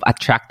capable of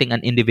attracting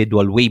an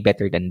individual way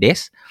better than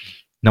this.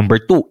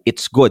 Number two,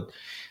 it's good.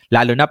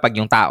 Lalo na pag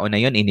yung tao na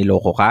yun,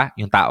 niloko ka,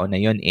 yung tao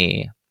na yun,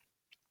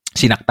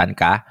 sinaktan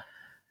ka.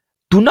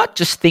 Do not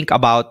just think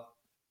about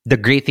the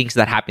great things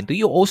that happen to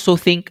you. Also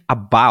think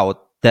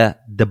about the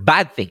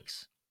bad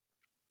things.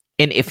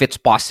 And if it's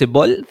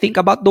possible, think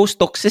about those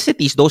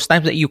toxicities, those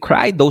times that you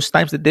cried, those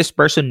times that this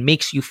person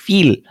makes you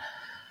feel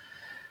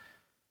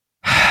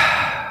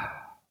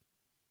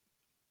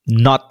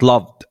not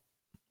loved.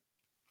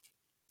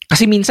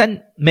 Kasi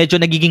minsan, medyo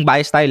nagiging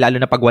bias tayo, lalo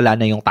na pag wala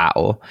na yung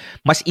tao.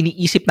 Mas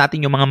iniisip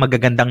natin yung mga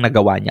magagandang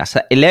nagawa niya. Sa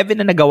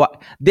 11 na nagawa,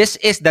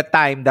 this is the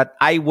time that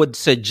I would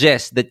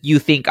suggest that you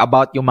think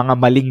about yung mga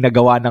maling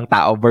nagawa ng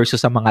tao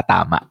versus sa mga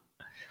tama.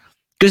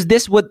 Because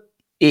this would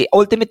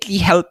ultimately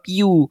help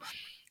you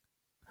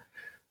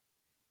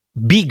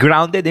be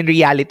grounded in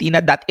reality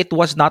na that it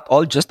was not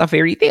all just a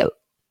fairy tale.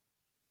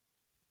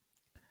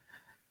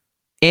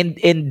 And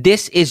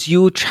this is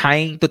you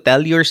trying to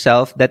tell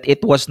yourself that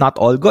it was not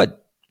all good.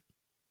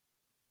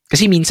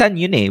 Kasi minsan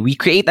yun we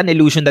create an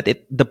illusion that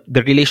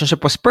the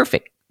relationship was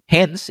perfect.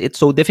 Hence, it's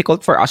so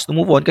difficult for us to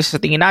move on kasi sa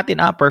tingin natin,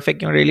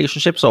 perfect yung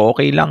relationship, so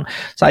okay lang.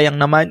 Sayang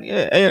naman,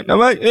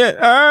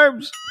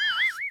 arms.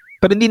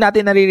 Pero hindi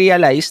natin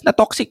nare-realize na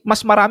toxic, mas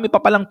marami pa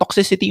palang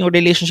toxicity yung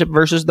relationship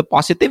versus the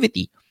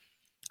positivity.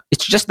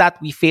 It's just that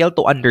we fail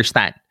to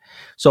understand.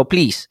 So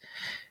please,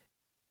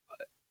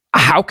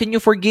 how can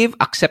you forgive?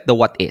 Accept the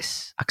what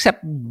is.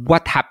 Accept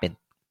what happened.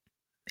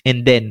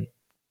 And then,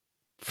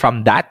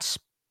 from that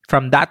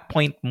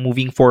point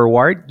moving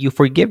forward, you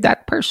forgive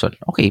that person.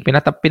 Okay,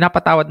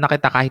 pinapatawad na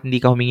kita kahit hindi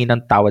ka humingi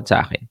ng tawad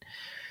sa akin.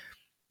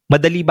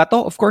 Madali ba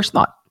to? Of course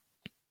not.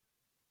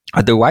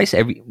 Otherwise,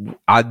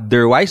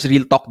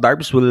 Real Talk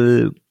Darbs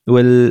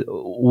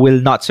will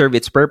not serve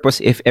its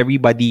purpose if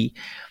everybody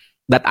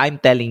that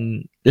I'm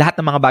telling, lahat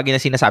ng mga bagay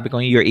na sinasabi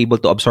ko, you're able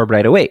to absorb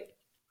right away.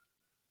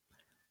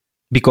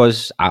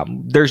 because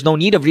there's no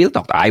need of real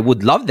talk. I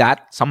would love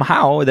that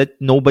somehow, that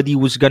nobody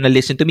was gonna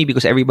listen to me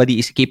because everybody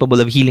is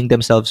capable of healing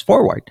themselves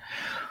forward.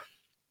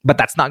 But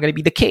that's not going to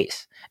be the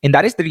case. And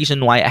that is the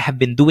reason why I have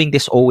been doing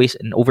this always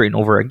and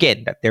over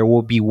again, that there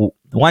will be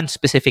one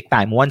specific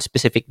time, one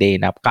specific day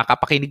na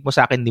kakapakinig mo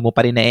sa akin, di mo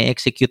pa rin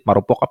na-execute,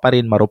 marupok ka pa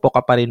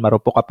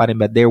rin,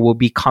 but there will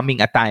be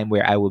coming a time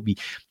where I will be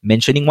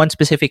mentioning one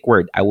specific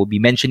word, I will be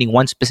mentioning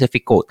one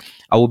specific quote,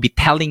 I will be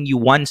telling you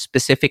one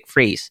specific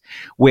phrase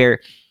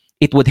where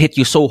it would hit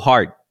you so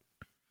hard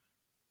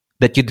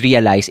that you'd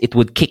realize it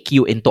would kick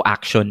you into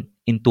action,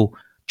 into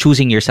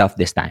choosing yourself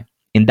this time.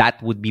 And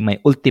that would be my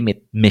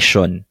ultimate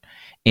mission.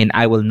 And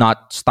I will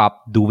not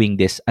stop doing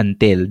this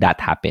until that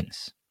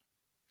happens.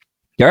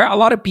 There are a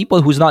lot of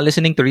people who's not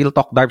listening to Real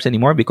Talk Darbs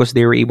anymore because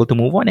they were able to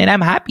move on. And I'm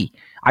happy.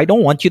 I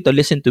don't want you to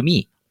listen to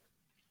me.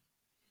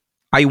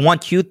 I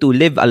want you to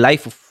live a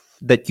life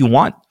that you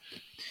want.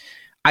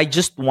 I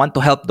just want to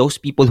help those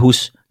people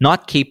who's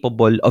not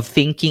capable of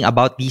thinking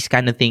about these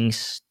kind of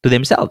things to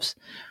themselves.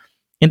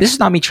 And this is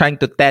not me trying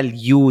to tell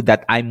you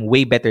that I'm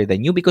way better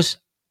than you, because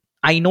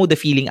I know the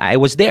feeling. I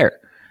was there.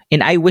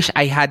 And I wish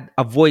I had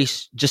a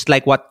voice just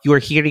like what you're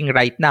hearing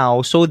right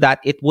now, so that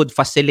it would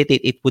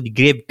facilitate, it would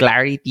give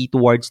clarity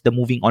towards the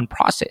moving on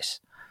process.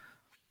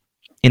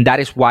 And that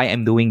is why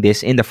I'm doing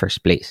this in the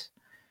first place.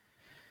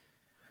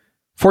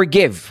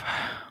 Forgive.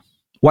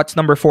 What's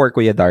number 4,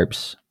 Kuya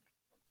Darbs?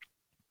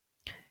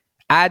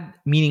 Add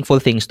meaningful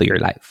things to your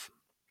life.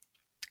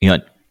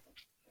 Yun.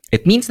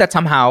 It means that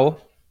somehow,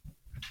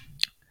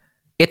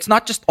 it's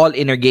not just all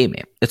inner game.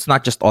 It's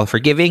not just all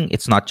forgiving.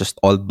 It's not just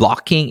all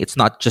blocking. It's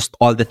not just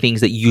all the things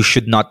that you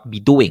should not be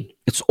doing.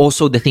 It's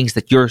also the things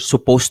that you're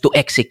supposed to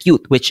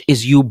execute, which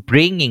is you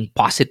bringing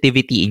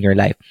positivity in your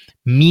life,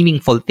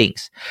 meaningful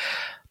things.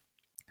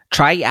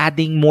 Try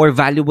adding more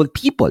valuable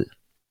people.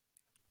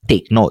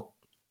 Take note,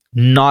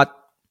 not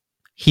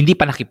hindi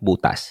pa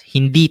nakipbutas,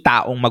 hindi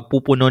taong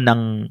magpupuno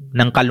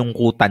ng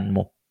kalungkutan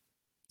mo.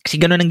 Kasi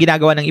ganun ang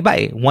ginagawa ng iba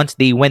eh. Once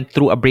they went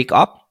through a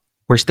breakup,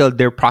 or still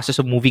their process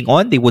of moving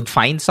on, they would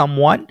find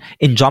someone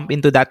and jump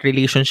into that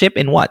relationship,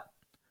 and what?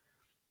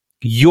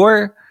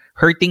 You're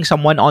hurting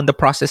someone on the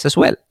process as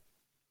well.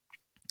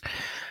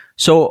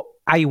 So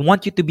I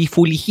want you to be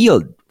fully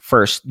healed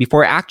first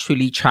before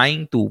actually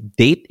trying to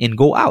date and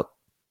go out.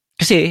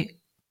 Kasi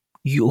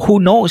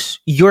who knows,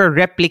 you're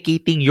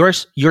replicating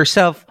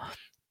yourself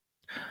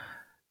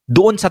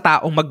doon sa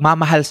taong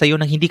magmamahal sa'yo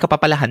nang hindi ka pa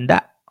pala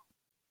handa.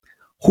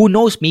 Who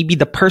knows, maybe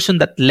the person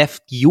that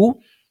left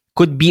you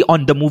could be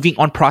on the moving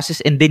on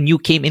process, and then you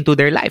came into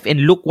their life,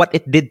 and look what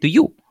it did to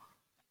you.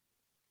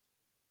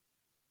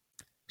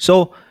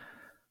 So,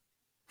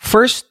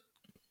 first,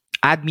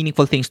 add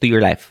meaningful things to your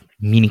life.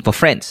 Meaningful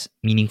friends,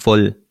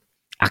 meaningful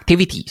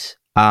activities.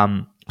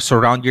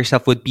 Surround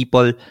yourself with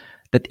people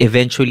that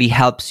eventually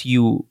helps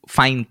you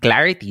find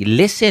clarity.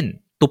 Listen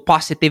to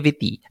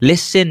positivity.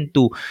 Listen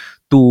to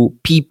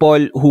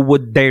people who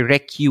would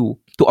direct you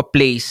to a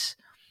place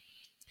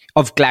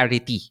of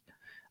clarity.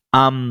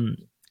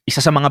 Isa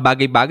sa mga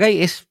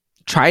bagay-bagay is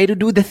try to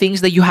do the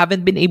things that you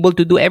haven't been able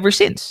to do ever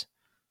since.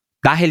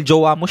 Dahil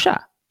jowa mo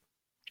siya.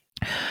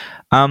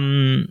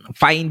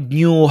 Find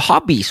new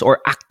hobbies or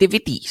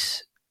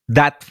activities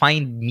that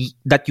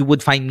you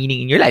would find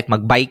meaning in your life.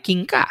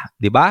 Mag-biking ka,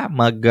 'di ba?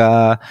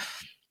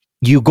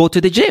 You go to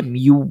the gym.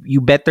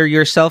 You better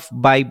yourself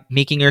by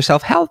making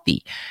yourself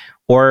healthy.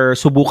 Or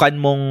subukan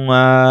mong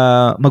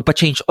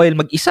magpa-change oil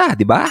mag-isa,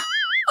 'di ba?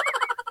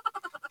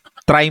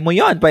 Try mo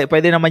 'yon.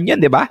 Pwede naman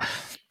 'yon, 'di ba?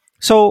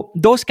 So,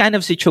 those kind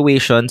of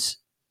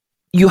situations,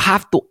 you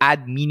have to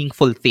add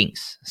meaningful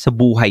things sa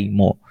buhay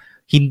mo.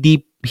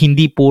 Hindi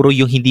puro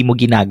yung hindi mo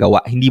ginagawa,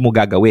 hindi mo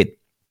gagawin.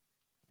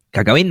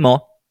 Gagawin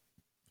mo,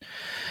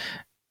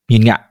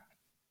 yun nga.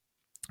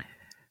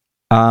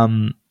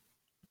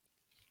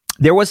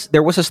 There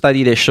was a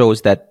study that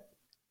shows that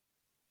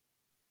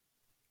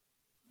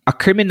a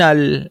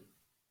criminal,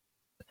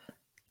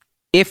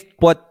 if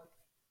put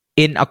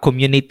in a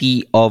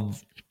community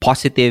of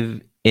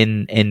positive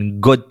and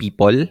good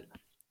people,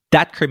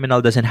 that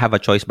criminal doesn't have a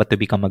choice but to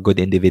become a good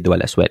individual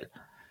as well.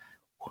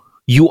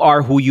 You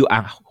are who you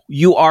are.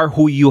 You are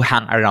who you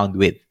hang around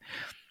with.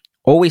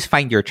 Always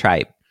find your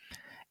tribe.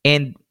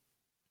 And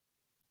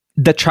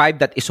the tribe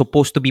that is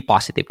supposed to be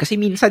positive. Kasi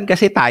minsan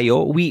kasi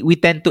tayo, we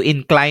tend to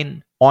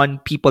incline on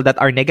people that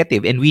are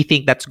negative, and we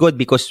think that's good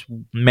because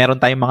meron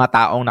tayong mga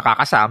taong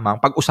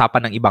nakakasama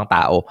pag-usapan ng ibang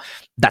tao.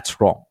 That's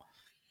wrong.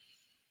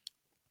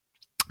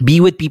 Be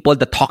with people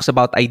that talks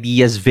about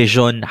ideas,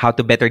 vision, how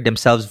to better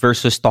themselves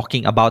versus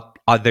talking about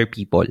other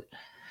people.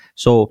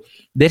 So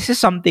this is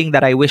something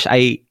that I wish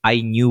I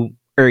knew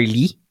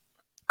early,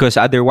 because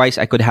otherwise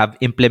I could have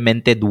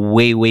implemented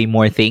way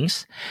more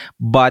things.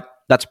 But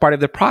that's part of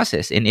the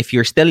process. And if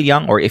you're still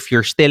young, or if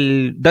you're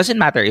still, doesn't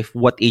matter if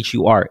what age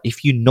you are,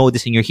 if you know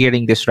this and you're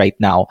hearing this right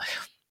now,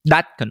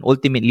 that can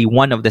ultimately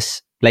one of the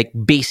like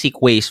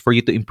basic ways for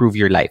you to improve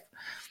your life.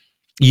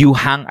 You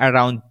hang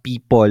around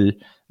people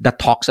that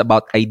talks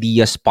about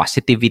ideas,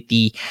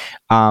 positivity,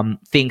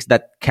 things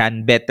that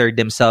can better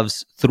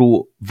themselves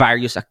through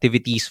various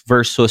activities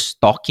versus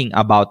talking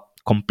about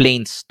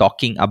complaints,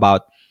 talking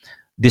about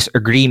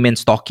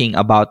disagreements, talking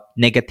about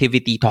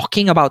negativity,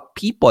 talking about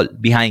people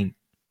behind.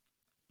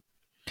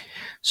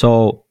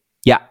 So,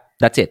 yeah,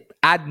 that's it.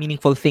 Add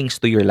meaningful things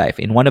to your life.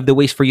 And one of the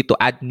ways for you to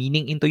add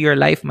meaning into your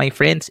life, my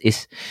friends,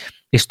 is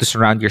to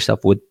surround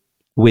yourself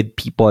with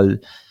people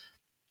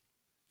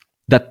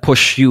that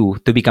push you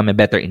to become a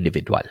better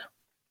individual.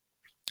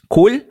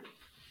 Cool?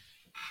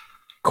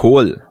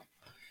 Cool.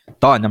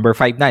 To, number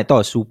 5 na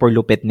ito. Super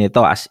lupit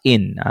nito. As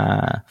in,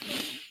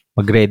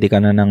 mag-ready ka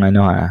na ng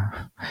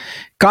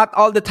cut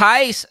all the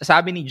ties,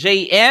 sabi ni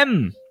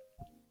JM.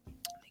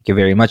 Thank you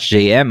very much,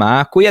 JM.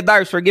 Kuya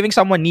Dars, forgiving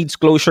someone needs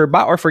closure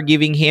ba or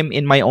forgiving him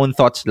in my own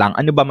thoughts lang?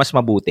 Ano ba mas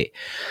mabuti?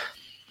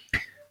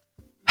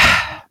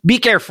 Be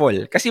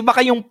careful. Kasi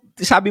baka yung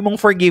sabi mong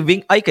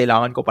forgiving, ay,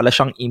 kailangan ko pala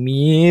siyang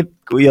i-meet,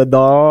 Kuya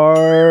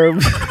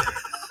Dars.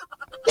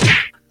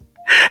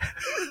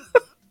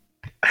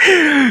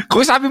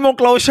 Kung sabi mong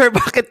closure,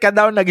 bakit ka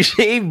daw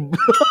nag-shave?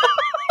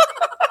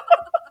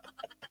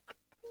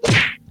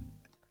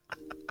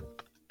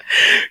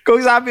 Kung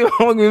sabi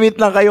mo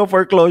mag-meet lang kayo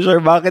for closure,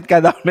 bakit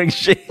ka daw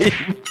nag-shave?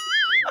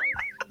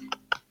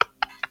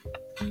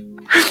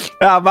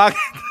 Bakit?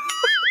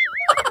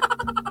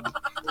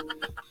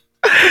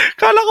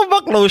 Kala ko ba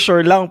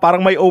closure lang?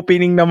 Parang may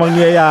opening na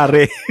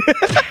mangyayari.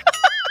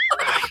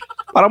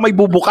 Parang may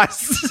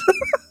bubukas.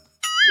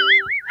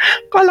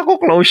 Kala ko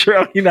closure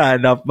ang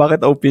hinahanap.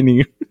 Bakit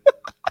opening?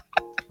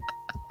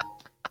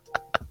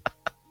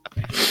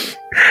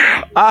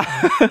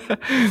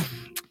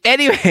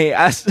 Anyway,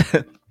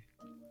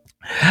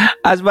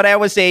 as what I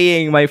was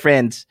saying, my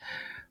friends,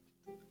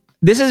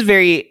 this is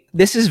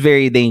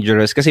very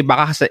dangerous kasi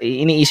baka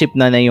iniisip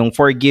na yung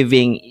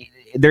forgiving,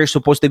 there's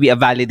supposed to be a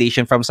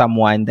validation from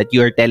someone that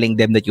you're telling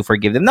them that you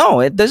forgive them.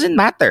 No, it doesn't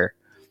matter.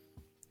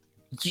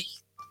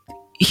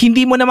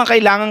 Hindi mo naman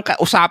kailangan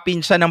kausapin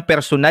siya ng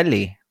personal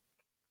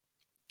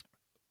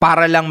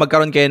para lang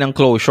magkaroon kayo ng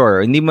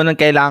closure. Hindi mo nang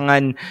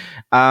kailangan,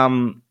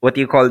 what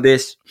do you call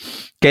this?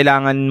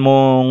 Kailangan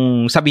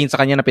mong sabihin sa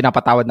kanya na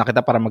pinapatawad na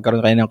kita para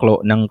magkaroon kayo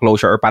ng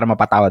closure or para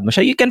mapatawad mo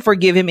siya. You can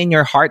forgive him in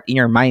your heart, in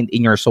your mind,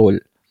 in your soul.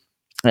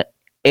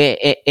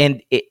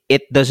 And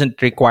it doesn't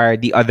require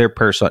the other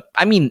person.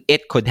 I mean,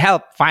 it could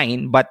help,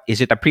 fine, but is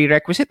it a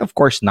prerequisite? Of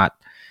course not.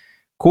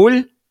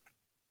 Cool?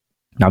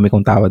 Dami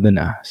kong tawa dun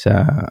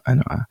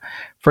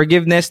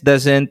Forgiveness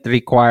doesn't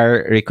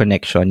require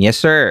reconnection. Yes,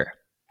 sir.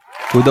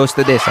 Kudos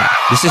to this.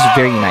 This is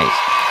very nice.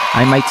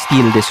 I might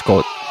steal this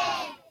quote.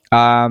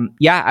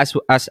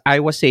 As I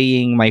was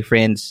saying, my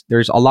friends,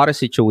 there's a lot of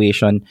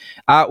situation.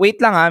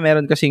 Wait lang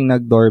meron kasing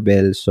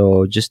nag-doorbell.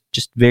 So just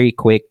very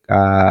quick,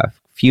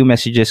 few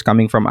messages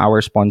coming from our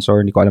sponsor.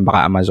 Hindi ko alam,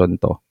 baka Amazon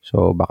to.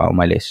 So baka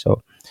umalis.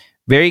 So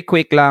very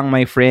quick lang,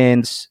 my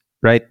friends.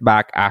 Right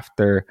back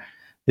after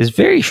this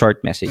very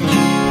short message.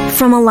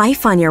 From a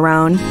life on your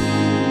own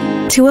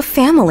to a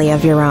family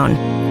of your own.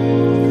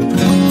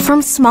 From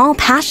small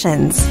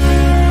passions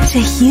to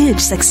huge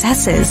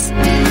successes.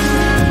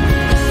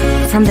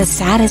 From the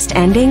saddest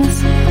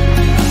endings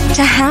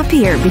to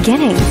happier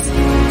beginnings.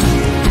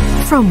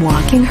 From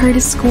walking her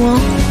to school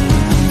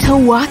to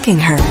walking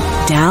her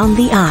down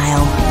the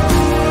aisle.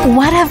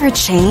 Whatever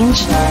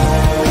changed,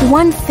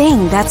 one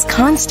thing that's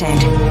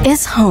constant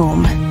is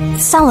home.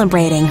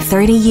 Celebrating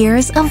 30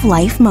 years of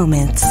life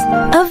moments.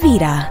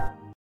 Avida.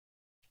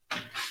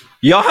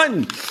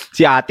 Yan!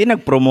 Si ate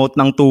nag-promote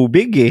ng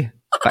tubig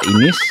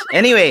Kainis.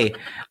 Anyway,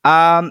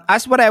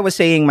 as what I was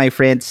saying, my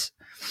friends,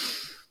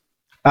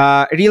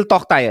 real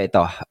talk tayo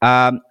ito.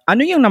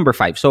 Ano yung number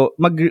 5? So,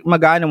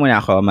 mag-ano muna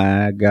ako,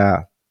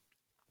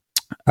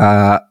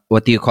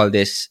 what do you call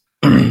this?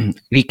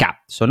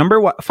 Recap. So,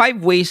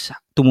 5 ways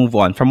to move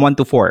on from 1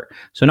 to 4.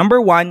 So, number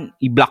 1,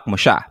 i-block mo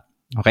siya.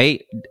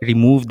 Okay?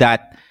 Remove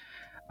that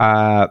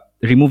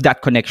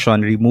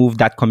connection, remove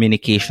that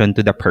communication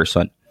to the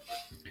person.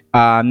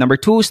 Number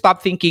 2,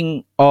 stop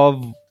thinking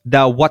of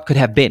the what could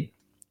have been.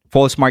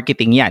 False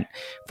marketing yan.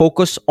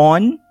 Focus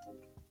on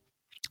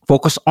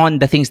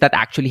the things that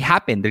actually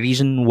happened, the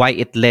reason why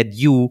it led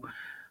you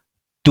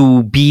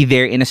to be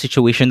there in a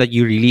situation that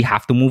you really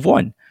have to move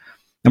on.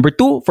 Number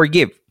 2,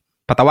 forgive.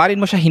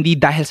 Patawarin mo siya hindi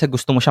dahil sa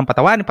gusto mo siyang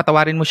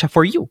patawarin mo siya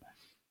for you.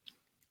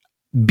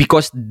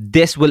 Because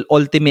this will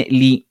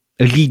ultimately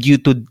lead you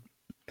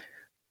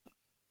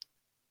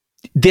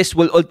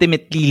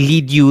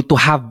to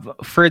have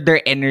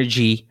further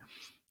energy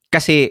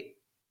kasi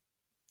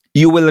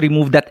you will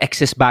remove that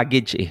excess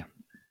baggage.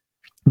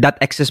 That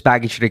excess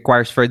baggage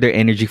requires further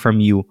energy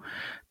from you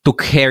to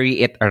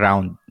carry it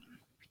around.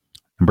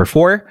 Number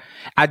 4,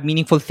 add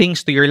meaningful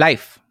things to your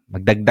life.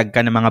 Magdagdag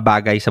ka ng mga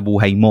bagay sa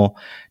buhay mo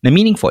na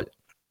meaningful.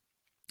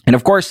 And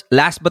of course,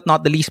 last but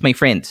not the least, my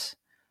friends,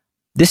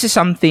 this is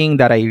something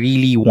that I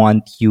really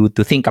want you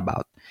to think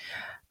about.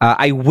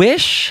 I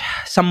wish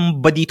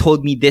somebody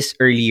told me this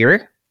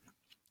earlier.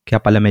 Kaya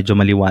pala medyo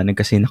maliwanag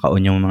kasi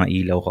naka-on yung mga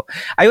ilaw ko.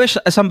 I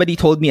wish somebody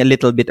told me a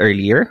little bit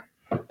earlier.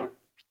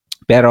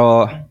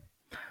 Pero,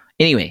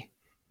 anyway.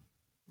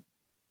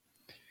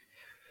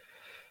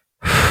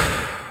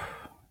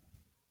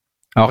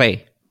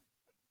 Okay.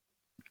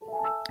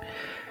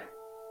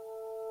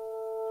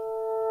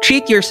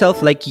 Treat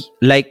yourself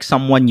like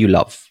someone you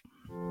love.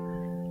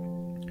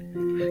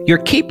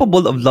 You're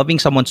capable of loving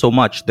someone so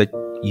much that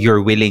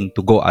you're willing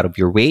to go out of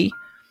your way.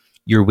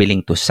 You're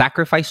willing to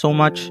sacrifice so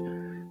much.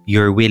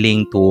 You're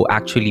willing to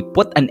actually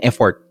put an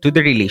effort to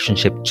the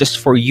relationship just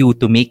for you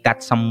to make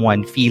that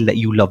someone feel that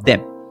you love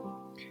them.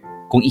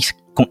 Kung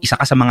isa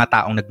ka sa mga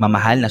taong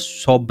nagmamahal na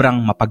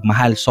sobrang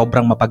mapagmahal,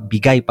 sobrang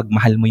mapagbigay pag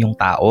mahal mo yung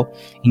tao,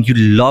 and you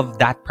love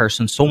that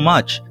person so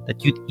much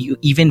that you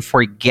even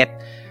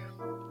forget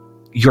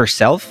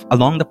yourself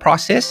along the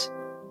process,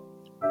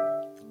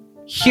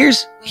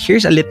 here's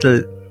a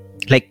little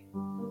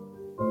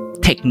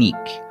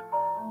technique.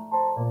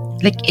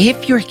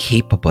 If you're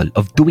capable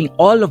of doing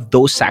all of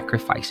those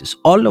sacrifices,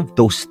 all of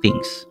those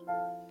things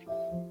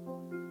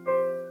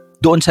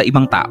doon sa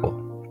ibang tao,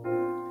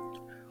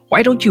 why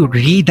don't you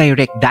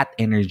redirect that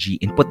energy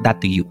and put that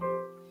to you?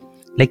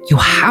 You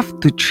have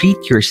to treat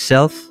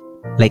yourself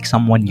like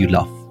someone you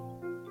love.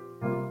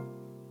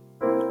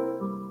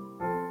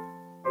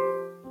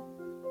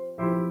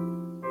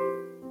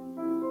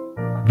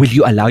 Will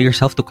you allow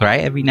yourself to cry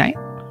every night?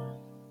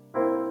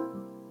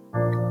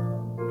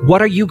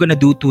 What are you gonna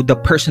do to the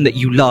person that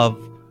you love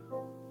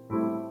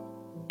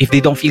if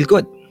they don't feel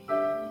good?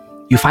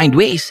 You find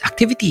ways,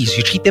 activities,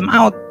 you treat them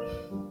out.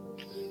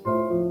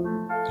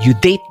 You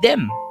date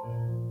them.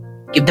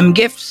 Give them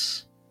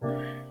gifts.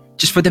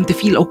 Just for them to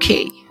feel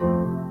okay.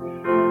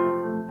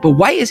 But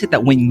why is it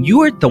that when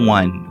you're the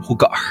one who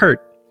got hurt,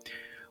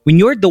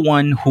 when you're the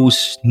one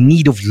who's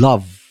need of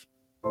love,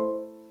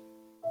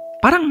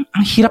 parang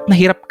ang hirap na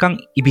hirap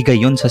kang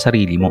ibigay yon sa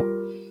sarili mo?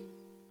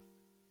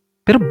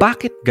 Pero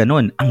bakit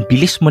ganun? Ang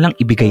bilis mo lang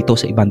ibigay ito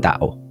sa ibang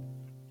tao.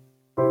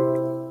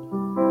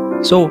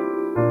 So,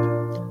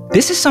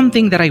 this is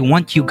something that I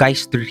want you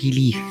guys to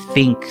really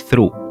think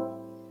through.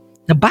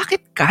 Na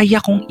bakit kaya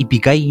kong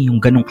ibigay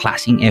yung ganong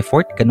klaseng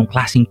effort, ganong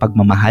klaseng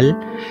pagmamahal,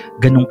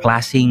 ganong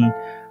klaseng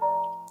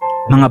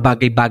mga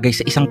bagay-bagay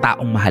sa isang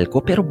taong mahal ko,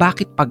 pero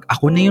bakit pag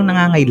ako na yung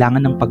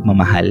nangangailangan ng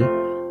pagmamahal,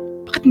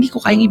 bakit hindi ko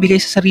kayang ibigay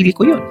sa sarili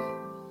ko yun?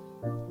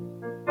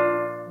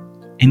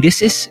 And this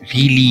is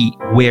really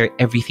where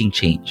everything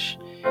changed.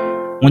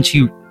 Once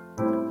you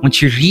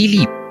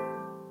really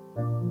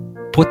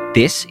put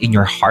this in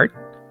your heart,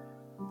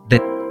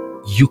 that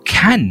you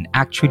can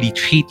actually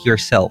treat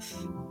yourself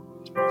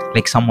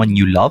like someone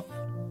you love.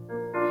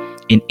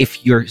 And if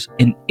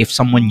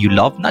someone you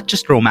love, not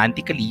just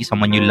romantically,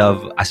 someone you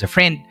love as a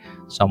friend,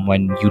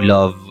 someone you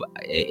love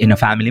in a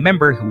family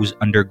member who's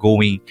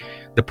undergoing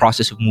the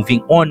process of moving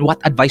on, what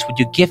advice would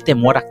you give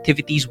them? What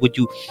activities would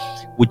you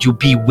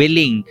be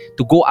willing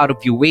to go out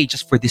of your way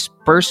just for this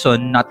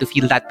person not to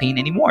feel that pain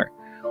anymore?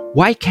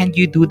 Why can't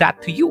you do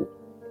that to you?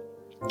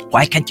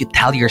 Why can't you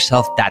tell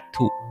yourself that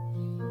too?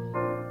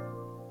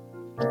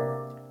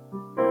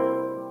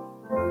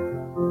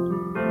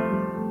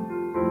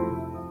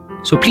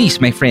 So please,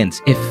 my friends,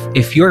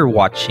 if you're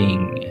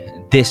watching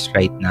this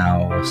right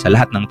now, sa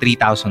lahat ng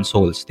 3,000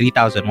 souls,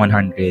 3,100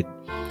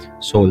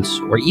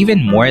 souls, or even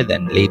more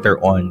than later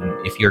on,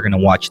 if you're gonna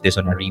watch this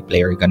on a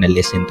replay or you're gonna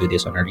listen to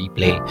this on a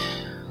replay,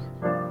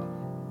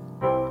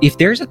 if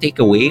there's a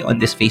takeaway on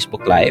this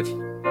Facebook Live,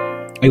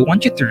 I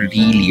want you to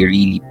really,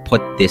 really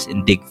put this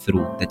and dig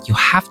through that you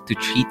have to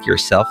treat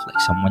yourself like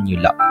someone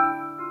you love.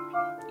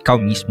 Ikaw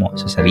mismo,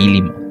 sa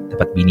sarili mo,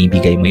 dapat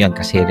binibigay mo yan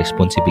kasi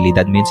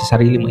responsibilidad mo yun sa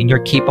sarili mo, and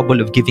you're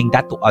capable of giving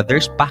that to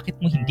others. Bakit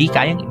mo hindi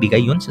kayang ibigay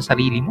yun sa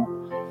sarili mo?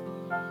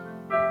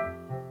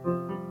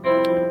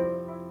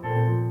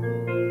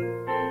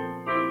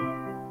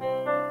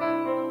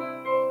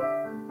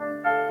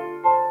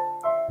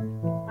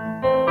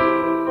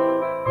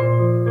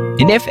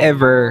 And if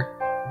ever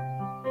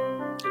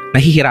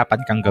nahihirapan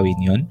kang gawin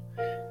yun,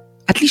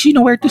 at least you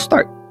know where to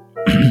start.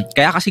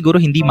 Kaya ka siguro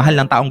hindi mahal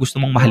ng taong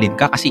gusto mong mahalin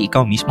ka kasi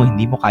ikaw mismo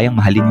hindi mo kayang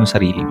mahalin yung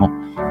sarili mo.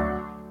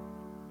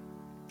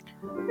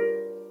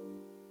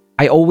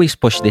 I always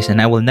push this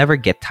and I will never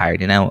get tired,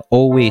 and I will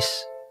always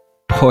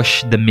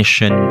push the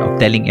mission of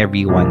telling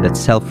everyone that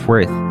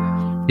self-worth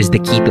is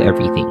the key to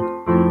everything.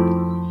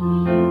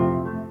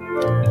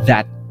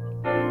 That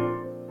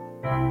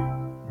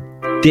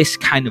this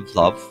kind of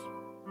love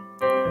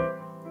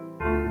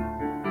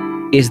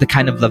is the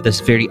kind of love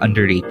that's very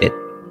underrated.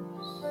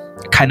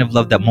 Kind of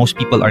love that most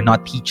people are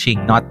not teaching,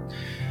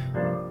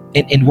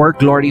 and we're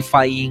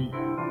glorifying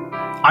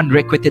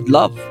unrequited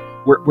love.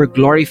 We're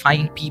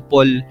glorifying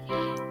people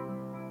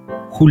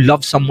who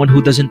love someone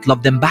who doesn't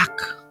love them back.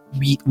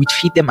 We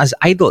treat them as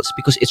idols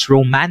because it's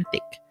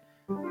romantic.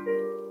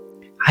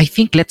 I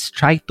think let's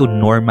try to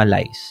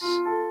normalize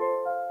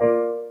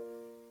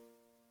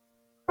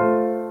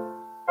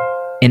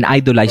and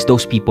idolize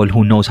those people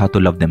who knows how to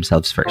love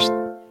themselves first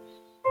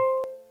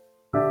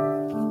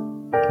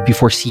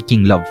before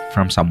seeking love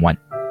from someone.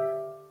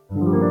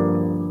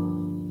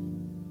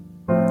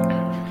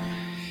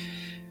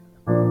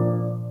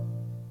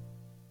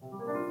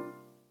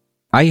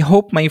 I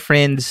hope, my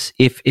friends,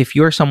 if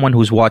you're someone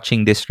who's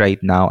watching this right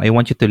now, I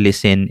want you to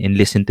listen and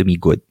listen to me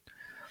good.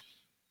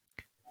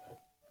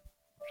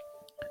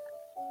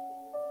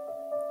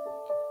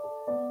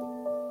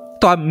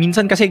 To,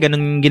 minsan kasi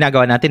ganun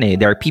ginagawa natin eh.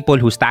 There are people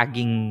who's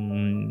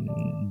tagging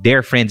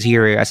their friends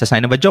here as a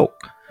sign of a joke.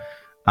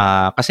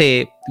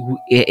 Kasi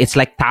it's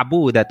like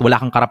taboo that wala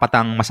kang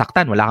karapatang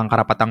masaktan, wala kang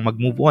karapatang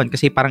mag-move on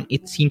kasi parang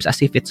it seems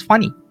as if it's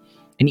funny.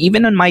 And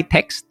even on my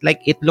text, like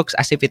it looks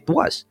as if it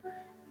was.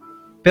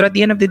 Pero at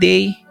the end of the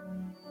day,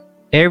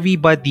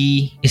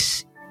 everybody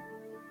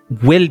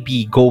will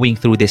be going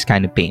through this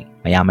kind of pain.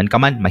 Mayaman ka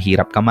man,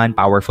 mahirap ka man,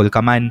 powerful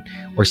ka man,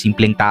 or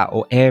simpleng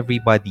tao,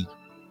 everybody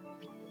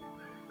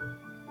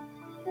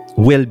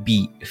will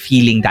be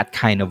feeling that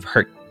kind of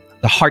hurt,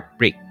 the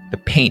heartbreak, the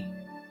pain.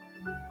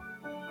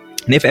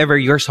 And if ever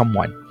you're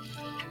someone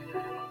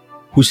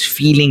who's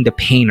feeling the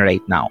pain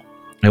right now,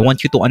 I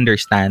want you to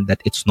understand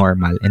that it's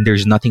normal and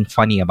there's nothing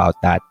funny about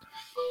that.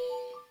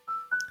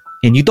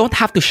 And you don't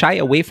have to shy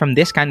away from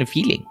this kind of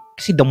feeling.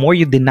 Kasi the more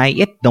you deny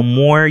it, the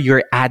more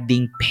you're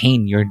adding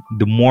pain.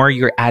 The more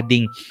you're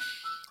adding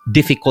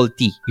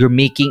difficulty. You're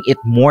making it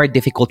more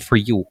difficult for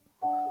you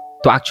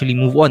to actually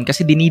move on.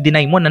 Kasi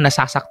dinideny mo na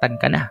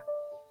nasasaktan ka na.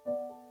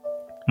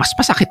 Mas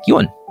masakit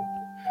yun.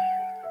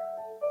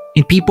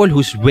 And people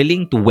who's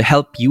willing to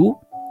help you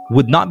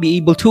would not be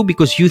able to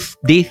because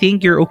they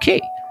think you're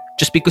okay.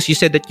 Just because you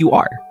said that you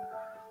are.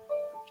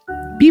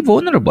 Be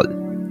vulnerable.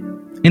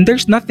 And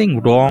there's nothing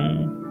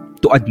wrong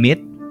to admit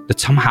that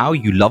somehow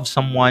you love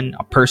someone,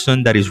 a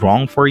person that is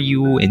wrong for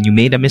you, and you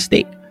made a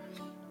mistake.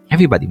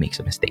 Everybody makes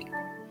a mistake.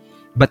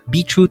 But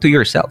be true to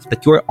yourself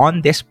that you're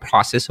on this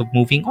process of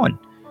moving on.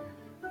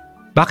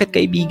 Bakit,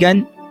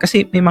 kaibigan?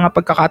 Kasi may mga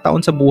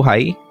pagkakataon sa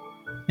buhay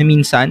na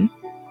minsan,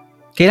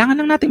 kailangan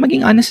lang natin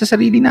maging honest sa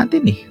sarili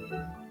natin eh.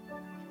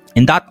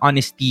 And that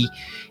honesty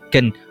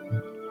can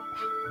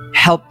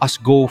help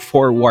us go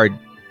forward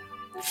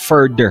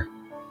further.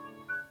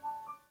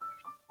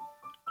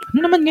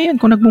 Ano naman ngayon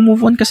kung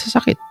nagmo-move on ka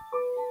sa sakit?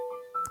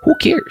 Who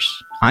cares?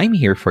 I'm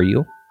here for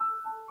you.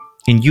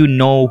 And you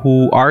know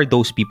who are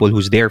those people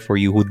who's there for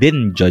you, who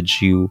didn't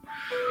judge you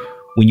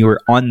when you were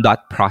on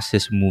that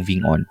process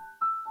moving on.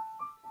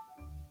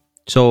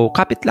 So,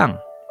 kapit lang.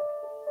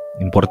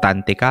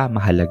 Importante ka,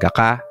 mahalaga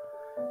ka.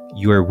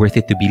 You are worth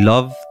it to be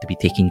loved, to be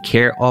taken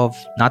care of,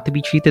 not to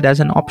be treated as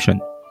an option.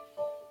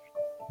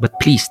 But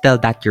please tell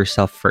that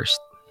yourself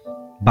first.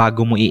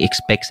 Bago mo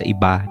i-expect sa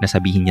iba na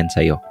sabihin yan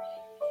sa'yo.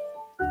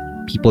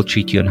 People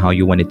treat you on how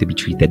you want it to be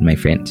treated, my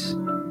friends.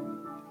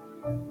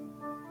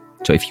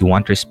 So if you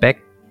want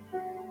respect,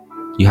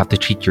 you have to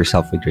treat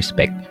yourself with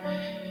respect.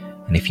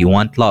 And if you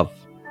want love,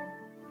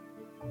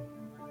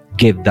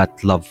 give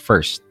that love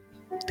first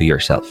to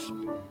yourself.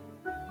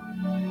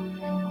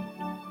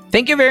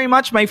 Thank you very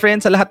much, my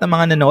friends, sa lahat ng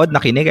mga nanood,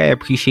 nakinig. I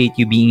appreciate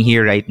you being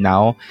here right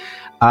now.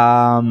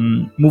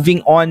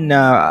 Moving on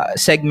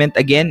segment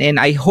again, and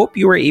I hope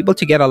you were able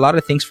to get a lot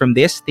of things from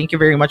this. Thank you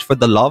very much for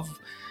the love.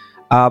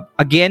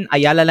 Again,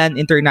 Ayala Land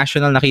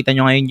International, nakita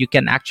nyo ngayon, you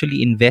can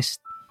actually invest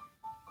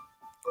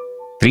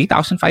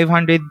 3,500,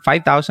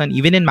 5,000.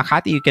 Even in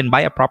Makati, you can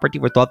buy a property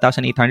for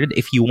 12,800.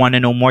 If you want to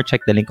know more, check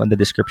the link on the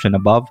description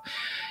above.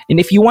 And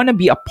if you want to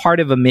be a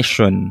part of a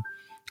mission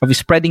of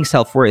spreading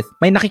self-worth,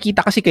 may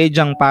nakikita kasi kayo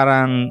dyang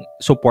parang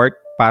support,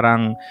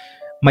 parang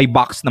may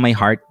box na may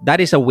heart. That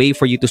is a way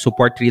for you to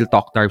support Real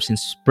Talk Darbs in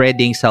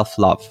spreading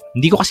self-love.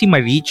 Hindi ko kasi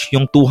ma-reach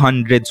yung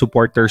 200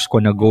 supporters ko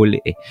na goal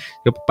eh.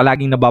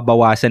 Palaging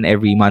nababawasan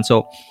every month.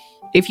 So,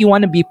 if you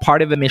want to be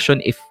part of a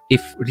mission, if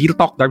Real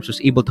Talk Darbs was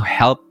able to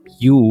help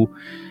you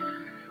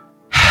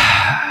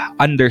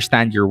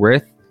understand your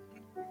worth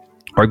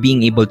or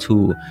being able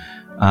to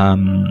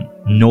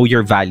know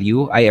your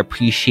value, I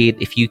appreciate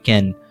if you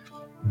can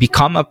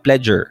become a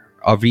pledger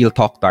of Real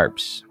Talk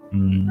Darbs.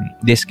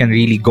 This can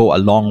really go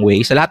a long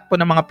way. Sa lahat po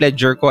ng mga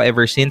pledger ko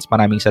ever since,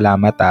 maraming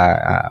salamat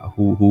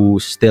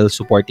who's still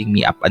supporting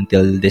me up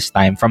until this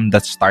time from the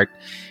start.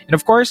 And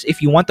of course,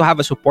 if you want to have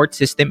a support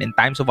system in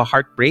times of a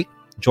heartbreak,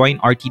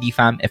 join RTD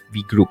Fam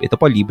FB group. Ito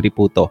po, libre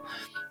po to.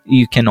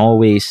 You can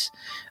always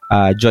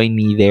join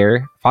me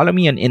there. Follow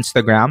me on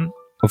Instagram.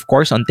 Of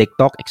course, on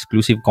TikTok,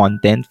 exclusive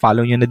content.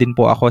 Follow nyo na din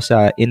po ako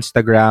sa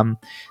Instagram,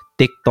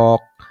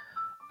 TikTok,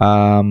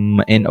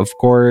 and of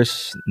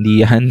course,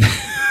 di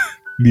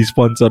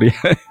sponsor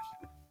yan.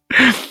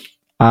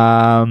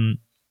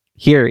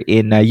 Here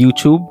in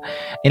YouTube.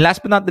 And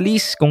last but not the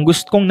least, kung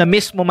kung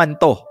na-miss mo man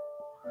to,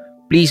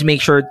 please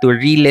make sure to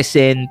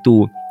re-listen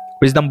to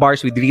Wisdom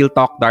Bars with Real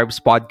Talk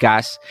Darbs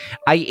podcast.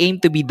 I aim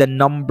to be the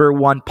number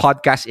one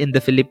podcast in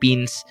the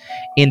Philippines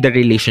in the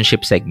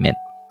relationship segment.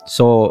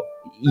 So,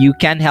 you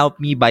can help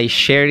me by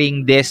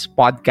sharing this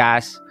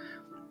podcast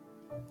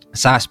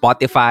sa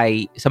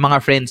Spotify, sa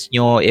mga friends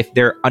nyo if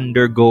they're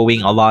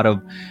undergoing a lot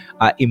of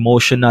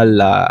emotional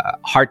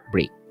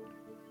heartbreak.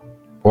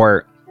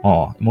 Or,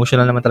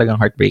 emotional naman talagang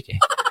heartbreak eh.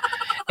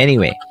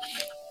 Anyway,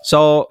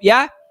 so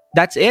yeah,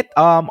 that's it.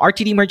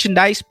 RTD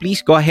merchandise,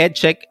 please go ahead,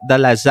 check the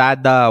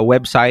Lazada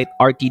website,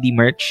 RTD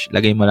merch.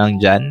 Lagay mo lang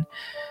dyan.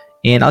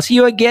 And I'll see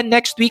you again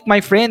next week,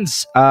 my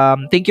friends.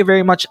 Thank you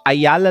very much,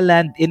 Ayala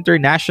Land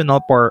International,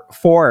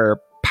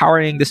 for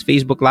powering this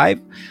Facebook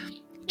Live.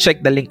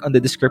 Check the link on the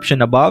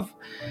description above.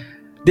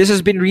 This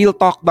has been Real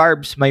Talk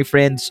Darbs, my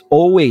friends.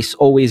 Always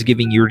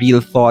giving you real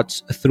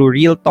thoughts through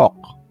real talk.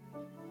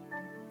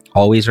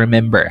 Always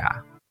remember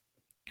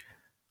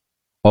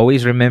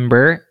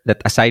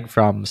that aside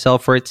from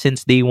self-worth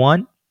since day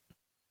one,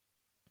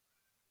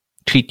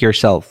 treat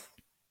yourself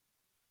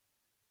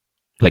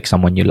like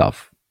someone you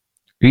love.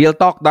 Real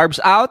Talk Darbs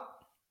out.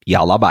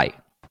 Yalla bye.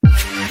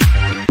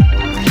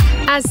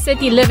 As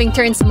city living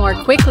turns more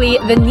quickly,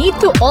 the need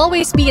to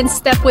always be in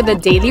step with the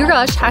daily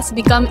rush has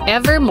become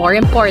ever more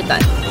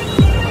important.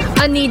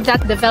 A need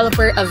that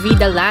developer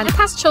Avida Land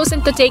has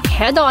chosen to take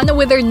head-on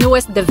with their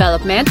newest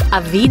development,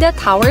 Avida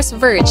Towers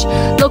Verge.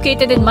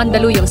 Located in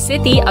Mandaluyong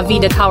City,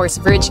 Avida Towers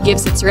Verge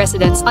gives its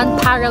residents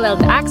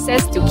unparalleled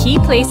access to key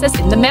places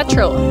in the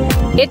metro.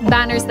 It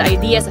banners the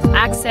ideas of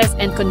access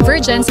and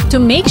convergence to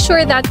make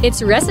sure that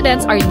its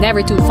residents are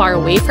never too far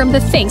away from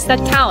the things that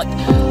count.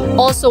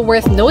 Also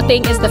worth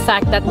noting is the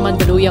fact that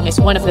Mandaluyong is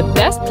one of the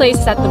best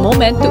places at the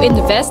moment to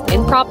invest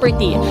in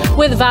property,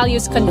 with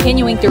values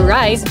continuing to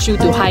rise due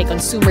to high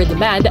consumer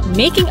demand,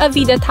 making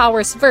Avida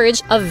Towers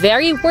Verge a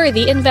very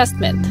worthy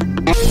investment.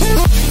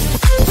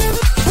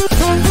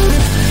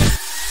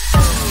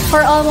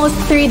 For almost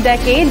 3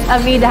 decades,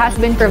 Avida has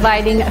been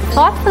providing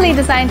thoughtfully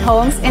designed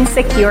homes in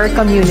secure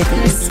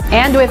communities.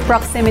 And with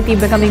proximity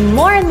becoming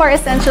more and more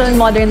essential in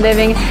modern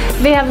living,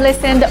 they have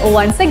listened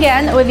once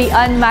again with the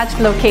unmatched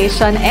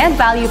location and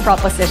value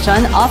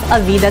proposition of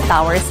Avida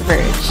Towers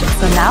Verge.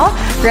 So now,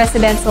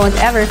 residents won't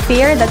ever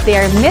fear that they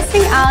are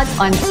missing out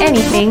on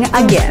anything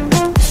again.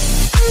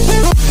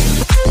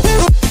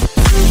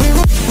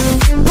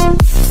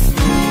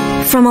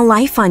 From a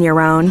life on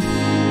your own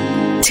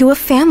to a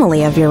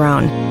family of your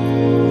own.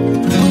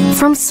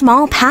 From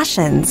small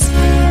passions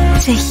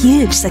to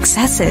huge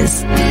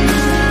successes.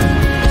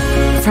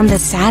 From the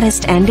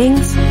saddest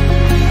endings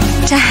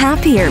to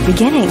happier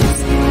beginnings.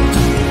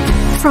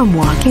 From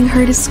walking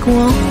her to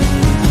school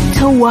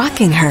to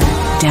walking her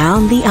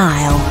down the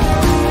aisle.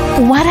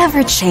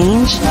 Whatever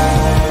change,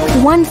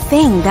 one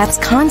thing that's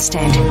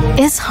constant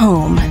is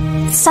home.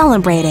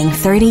 Celebrating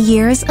 30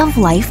 years of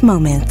life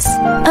moments.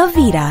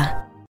 Avida.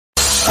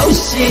 Oh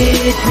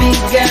shit,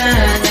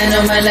 bigan,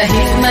 ano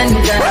malahig man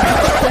ka.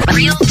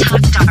 Real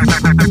Talk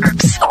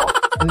Darbs.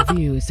 The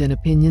views and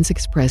opinions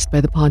expressed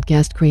by the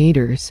podcast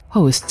creators,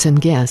 hosts, and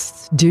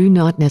guests do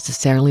not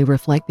necessarily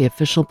reflect the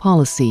official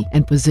policy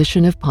and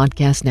position of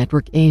Podcast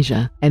Network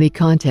Asia. Any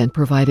content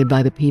provided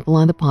by the people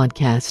on the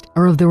podcast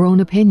are of their own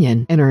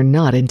opinion and are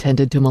not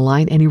intended to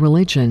malign any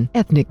religion,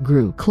 ethnic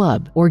group,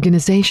 club,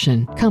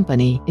 organization,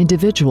 company,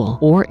 individual,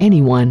 or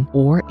anyone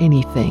or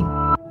anything.